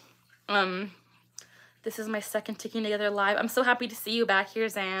 This is my second Ticking Together live. I'm so happy to see you back here,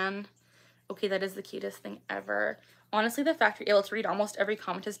 Zan. Okay, that is the cutest thing ever. Honestly, the fact you're able to read almost every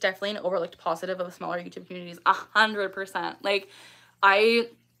comment is definitely an overlooked positive of smaller YouTube communities. 100%. Like, I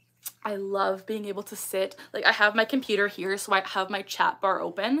love being able to sit, like I have my computer here, so I have my chat bar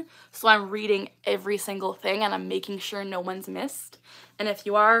open, so I'm reading every single thing and I'm making sure no one's missed. And if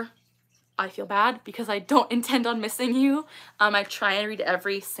you are, I feel bad because I don't intend on missing you. I try and read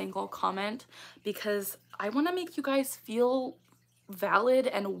every single comment because I want to make you guys feel valid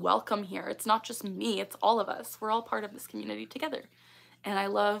and welcome here. It's not just me, it's all of us. We're all part of this community together. And I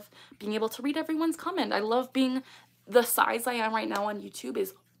love being able to read everyone's comment. I love being the size I am right now on YouTube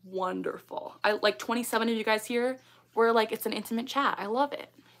is wonderful. I like 27 of you guys here where like it's an intimate chat. I love it.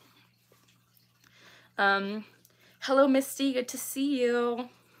 Hello Misty, good to see you.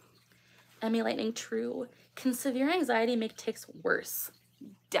 Emmy Lightning, true. Can severe anxiety make tics worse?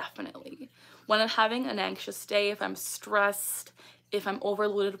 Definitely. When I'm having an anxious day, if I'm stressed, if I'm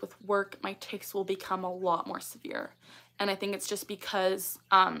overloaded with work, my tics will become a lot more severe. And I think it's just because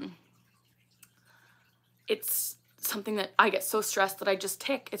it's something that I get so stressed that I just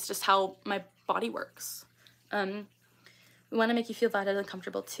tic. It's just how my body works. We want to make you feel validated and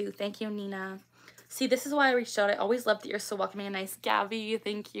comfortable too. Thank you, Nina. See, this is why I reached out. I always love that you're so welcoming and nice. Gabby,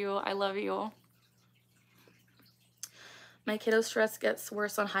 thank you. I love you. My kiddo's stress gets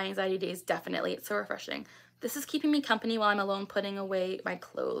worse on high anxiety days. Definitely. It's so refreshing. This is keeping me company while I'm alone putting away my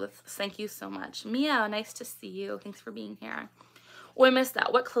clothes. Thank you so much. Mia, nice to see you. Thanks for being here. Oh, I missed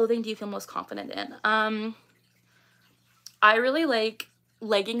that. What clothing do you feel most confident in? I really like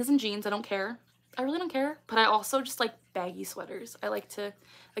leggings and jeans. I don't care. I really don't care. But I also just like baggy sweaters. I like to,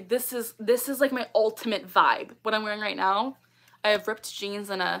 like, this is like my ultimate vibe. What I'm wearing right now, I have ripped jeans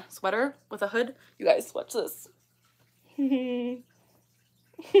and a sweater with a hood. You guys, watch this.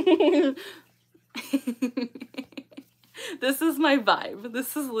 This is my vibe.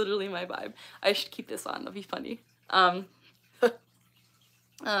 This is literally my vibe. I should keep this on. That'd be funny.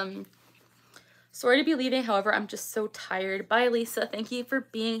 Sorry to be leaving. However, I'm just so tired. Bye, Lisa. Thank you for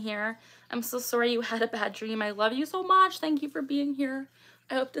being here. I'm so sorry you had a bad dream. I love you so much. Thank you for being here.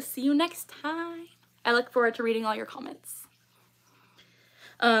 I hope to see you next time. I look forward to reading all your comments.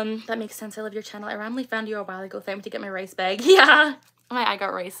 That makes sense. I love your channel. I randomly found you a while ago. Thank me to get my rice bag. Yeah. I got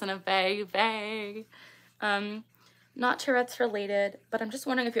rice in a bag. Not Tourette's related, but I'm just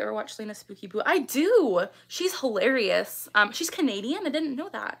wondering if you ever watched Selena Spooky Boo. I do. She's hilarious. She's Canadian. I didn't know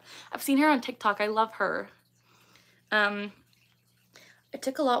that. I've seen her on TikTok. I love her. It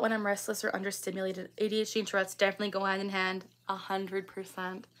took a lot when I'm restless or understimulated. ADHD and Tourette's definitely go hand in hand.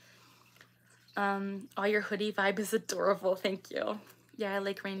 100%. Oh, your hoodie vibe is adorable. Thank you. Yeah, I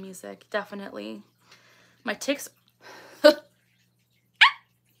like rain music. Definitely. My tics.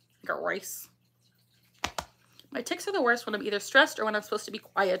 Got rice. My tics are the worst when I'm either stressed or when I'm supposed to be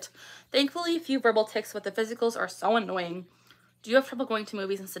quiet. Thankfully, few verbal tics, but the physicals are so annoying. Do you have trouble going to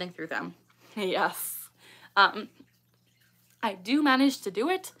movies and sitting through them? Yes. I do manage to do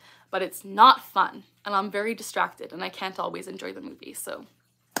it, but it's not fun. And I'm very distracted and I can't always enjoy the movie. So,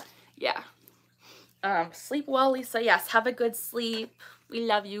 yeah. Sleep well, Lisa. Yes, have a good sleep. We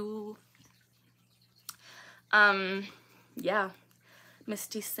love you. Yeah.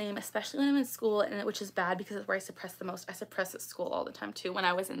 Misty, same, especially when I'm in school, and which is bad because it's where I suppress the most. I suppress at school all the time too. When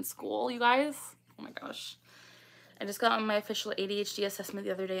I was in school, you guys, oh my gosh. I just got on my official ADHD assessment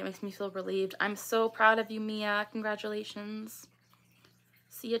the other day. It makes me feel relieved. I'm so proud of you, Mia. Congratulations.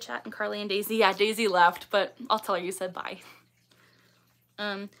 See ya, chat, and Carly and Daisy. Yeah, Daisy left, but I'll tell her you said bye.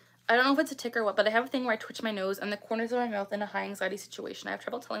 I don't know if it's a tic or what, but I have a thing where I twitch my nose and the corners of my mouth in a high anxiety situation. I have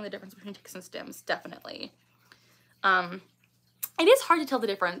trouble telling the difference between tics and stims. Definitely. It is hard to tell the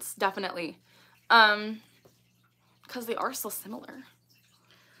difference, definitely, because they are so similar.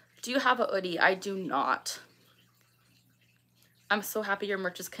 Do you have a hoodie? I do not. I'm so happy your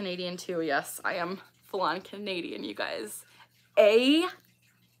merch is Canadian too. Yes, I am full-on Canadian, you guys. I'm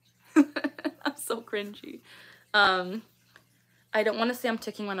so cringy. I don't want to say I'm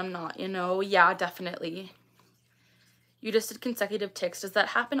ticking when I'm not, you know? Yeah, definitely. You just did consecutive tics. Does that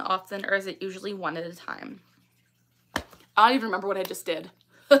happen often, or is it usually one at a time? I don't even remember what I just did.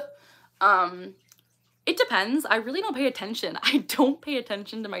 It depends. I really don't pay attention. I don't pay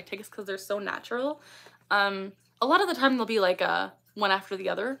attention to my tics because they're so natural. A lot of the time they'll be like one after the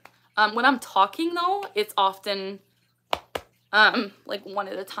other. When I'm talking though, it's often like one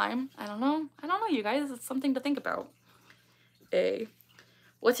at a time. I don't know, you guys. It's something to think about.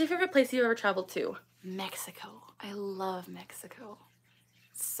 What's your favorite place you've ever traveled to? Mexico. I love Mexico.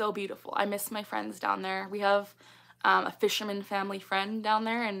 It's so beautiful. I miss my friends down there. We have a fisherman family friend down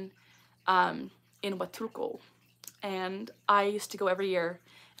there in Huatulco, and I used to go every year,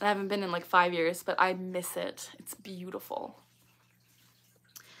 and I haven't been in like 5 years, but I miss it. It's beautiful.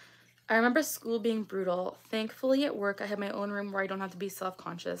 I remember school being brutal. Thankfully at work I have my own room where I don't have to be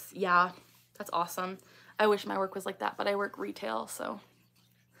self-conscious. Yeah, that's awesome. I wish my work was like that, but I work retail, so.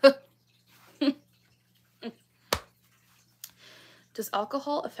 Does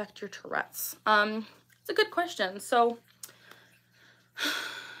alcohol affect your Tourette's? It's a good question. So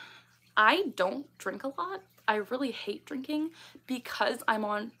I don't drink a lot. I really hate drinking because I'm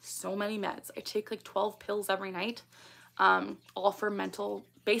on so many meds. I take like 12 pills every night. all for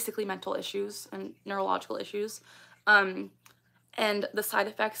basically mental issues and neurological issues. And the side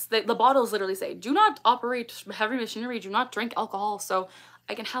effects, the bottles literally say, do not operate heavy machinery, do not drink alcohol. So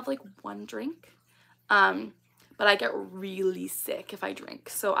I can have like one drink, but I get really sick if I drink.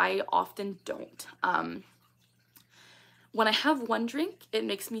 So I often don't. When I have one drink, it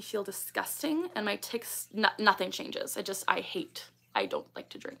makes me feel disgusting and my tics, nothing changes. I don't like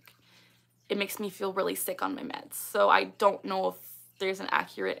to drink. It makes me feel really sick on my meds. So I don't know if there's an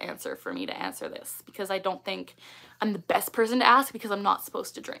accurate answer for me to answer this, because I don't think I'm the best person to ask, because I'm not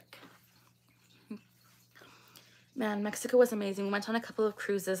supposed to drink. Man, Mexico was amazing. We went on a couple of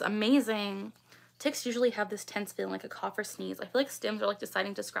cruises. Amazing. Tics usually have this tense feeling, like a cough or sneeze. I feel like stims are like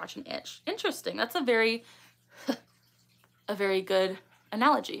deciding to scratch an itch. Interesting. That's a very good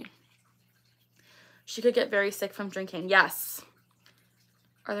analogy. She could get very sick from drinking. Yes.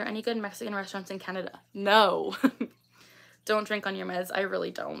 Are there any good Mexican restaurants in Canada? No. Don't drink on your meds. I really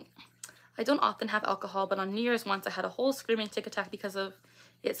don't. I don't often have alcohol, but on New Year's once I had a whole screaming tic attack because of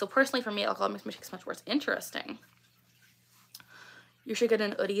it. So personally for me, alcohol makes my tics much worse. Interesting. You should get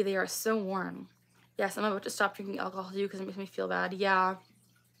an hoodie. They are so warm. Yes, I'm about to stop drinking alcohol too because it makes me feel bad. Yeah.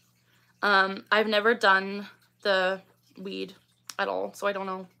 I've never done the weed at all, so I don't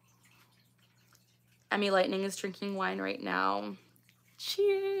know. Emmy Lightning is drinking wine right now.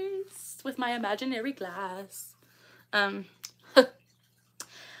 Cheers with my imaginary glass. I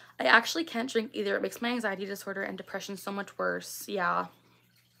actually can't drink either. It makes my anxiety disorder and depression so much worse. Yeah.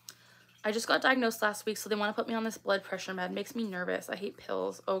 I just got diagnosed last week, so they want to put me on this blood pressure med. It makes me nervous. I hate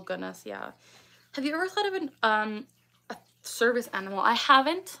pills. Oh goodness, yeah. Have you ever thought of a service animal? I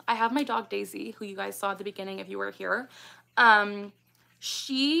haven't. I have my dog Daisy, who you guys saw at the beginning if you were here.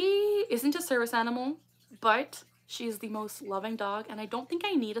 She isn't a service animal, but she's the most loving dog, and I don't think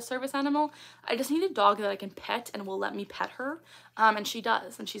I need a service animal. I just need a dog that I can pet and will let me pet her, and she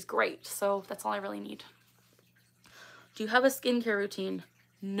does, and she's great, so that's all I really need. Do you have a skincare routine?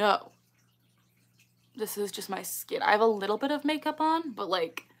 No. This is just my skin. I have a little bit of makeup on, but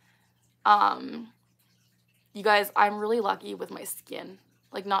like, you guys, I'm really lucky with my skin.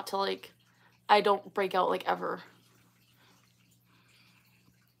 Like, not to like, I don't break out like ever.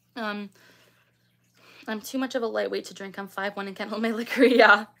 I'm too much of a lightweight to drink. I'm 5'1" and can't hold my liquor.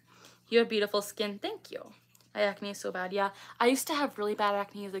 Yeah. You have beautiful skin. Thank you. My acne is so bad. Yeah. I used to have really bad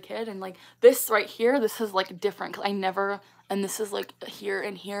acne as a kid, and like this right here, this is like different because I never, and this is like here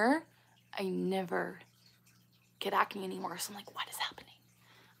and here, I never get acne anymore. So I'm like, what is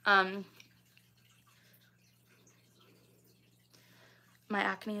happening? My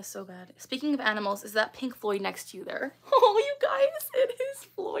acne is so bad. Speaking of animals, is that Pink Floyd next to you there? Oh, you guys, it is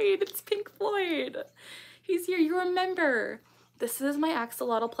Floyd. It's Pink Floyd. He's here. You remember. This is my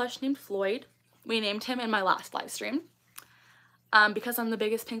axolotl plush named Floyd. We named him in my last live stream. Because I'm the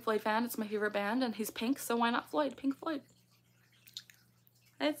biggest Pink Floyd fan. It's my favorite band, and he's pink, so why not Floyd? Pink Floyd.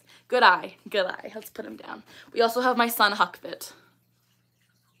 It's good eye. Good eye. Let's put him down. We also have my son Huckbit.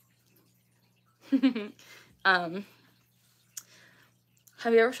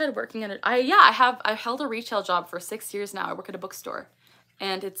 Have you ever tried working at it? Yeah, I have. I've held a retail job for 6 years now. I work at a bookstore,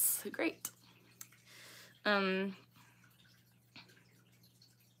 and it's great.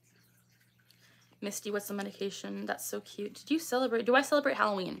 Misty, what's the medication? That's so cute. Do I celebrate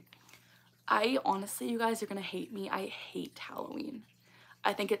Halloween? I honestly, you guys are gonna hate me. I hate Halloween.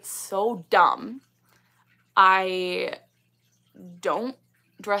 I think it's so dumb. I don't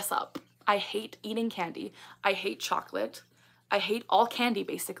dress up. I hate eating candy. I hate chocolate. I hate all candy,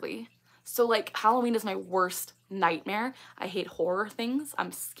 basically. So, like, Halloween is my worst nightmare. I hate horror things.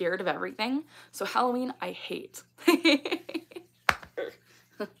 I'm scared of everything. So, Halloween, I hate.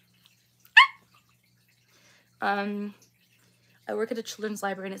 I work at a children's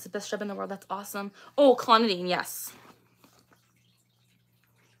library, and it's the best job in the world. That's awesome. Oh, clonidine, yes.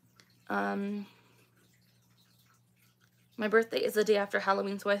 My birthday is the day after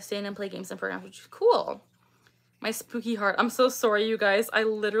Halloween, so I stay in and play games and programs, which is cool. My spooky heart. I'm so sorry, you guys. I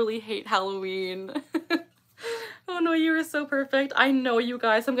literally hate Halloween. Oh no, you were so perfect. I know, you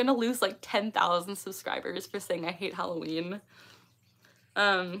guys. I'm gonna lose like 10,000 subscribers for saying I hate Halloween.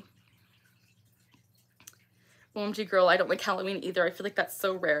 OMG girl, I don't like Halloween either. I feel like that's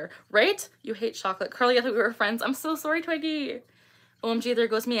so rare. Right? You hate chocolate. Carly, I thought we were friends. I'm so sorry, Twiggy. OMG, there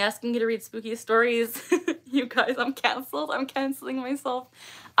goes me asking you to read spooky stories. You guys, I'm canceled. I'm canceling myself.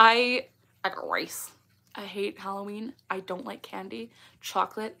 I got rice. I hate Halloween. I don't like candy.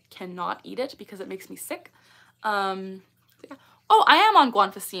 Chocolate, cannot eat it because it makes me sick. Oh, I am on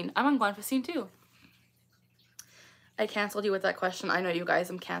guanfacine. I'm on guanfacine too. I canceled you with that question. I know, you guys,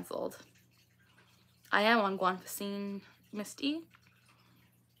 I'm canceled. I am on Guanfacine, Misty.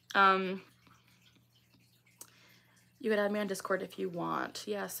 You could add me on Discord if you want.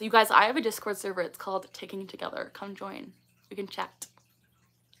 Yeah, so you guys, I have a Discord server. It's called Ticking Together. Come join. We can chat.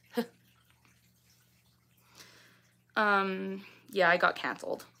 Yeah, I got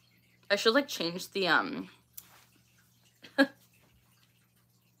canceled. I should like change the the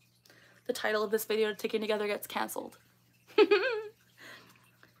title of this video to Ticking Together Gets Canceled.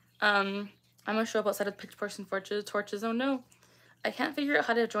 I'm gonna show up outside of pitchforks and torches. Oh no. I can't figure out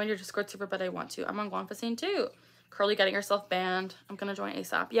how to join your Discord server, but I want to. I'm on Guanfacine too. Curly getting herself banned. I'm gonna join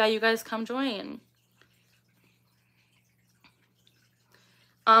ASAP. Yeah, you guys come join.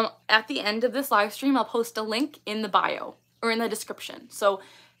 At the end of this live stream, I'll post a link in the bio or in the description. So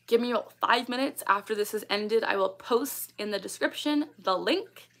give me about 5 minutes after this is ended. I will post in the description the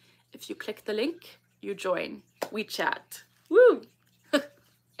link. If you click the link, you join. We chat. Woo!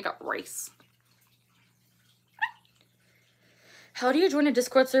 I got rice. How do you join a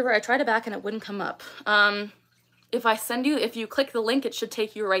Discord server? I tried it back and it wouldn't come up. If you click the link, it should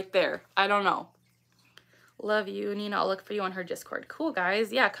take you right there. I don't know. Love you, Nina. I'll look for you on her Discord. Cool,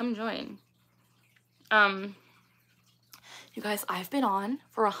 guys. Yeah, come join. You guys, I've been on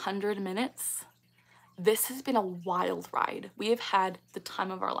for 100 minutes. This has been a wild ride. We have had the time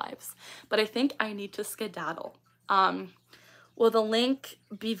of our lives, but I think I need to skedaddle. Will the link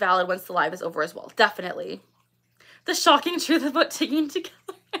be valid once the live is over as well? Definitely. The shocking truth about Ticking Together.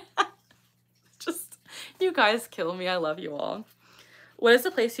 Just, you guys kill me. I love you all. What is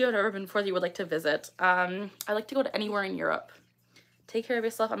the place you have never been before that you would like to visit? I like to go to anywhere in Europe. Take care of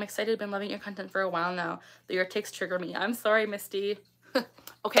yourself. I'm excited. I've been loving your content for a while now. But your tics trigger me. I'm sorry, Misty.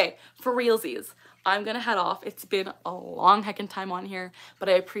 Okay, for realsies, I'm gonna head off. It's been a long heckin' time on here, but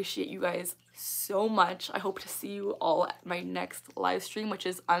I appreciate you guys so much. I hope to see you all at my next live stream, which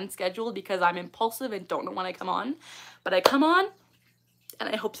is unscheduled because I'm impulsive and don't know when I come on. But I come on, and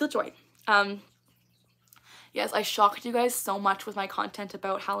I hope you'll join. Yes, I shocked you guys so much with my content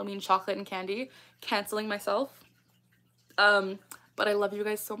about Halloween chocolate and candy, canceling myself. But I love you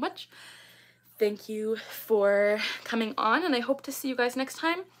guys so much. Thank you for coming on, and I hope to see you guys next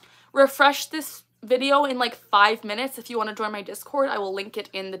time. Refresh this video in like 5 minutes. If you want to join my Discord, I will link it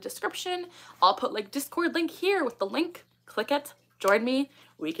in the description. I'll put like Discord link here with the link. Click it, join me,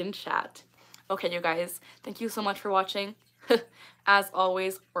 we can chat. Okay, you guys, thank you so much for watching. As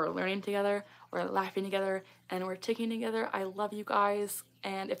always, we're learning together, we're laughing together, and we're ticking together. I love you guys,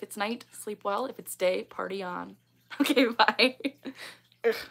 and if it's night, sleep well. If it's day, party on. Okay, bye.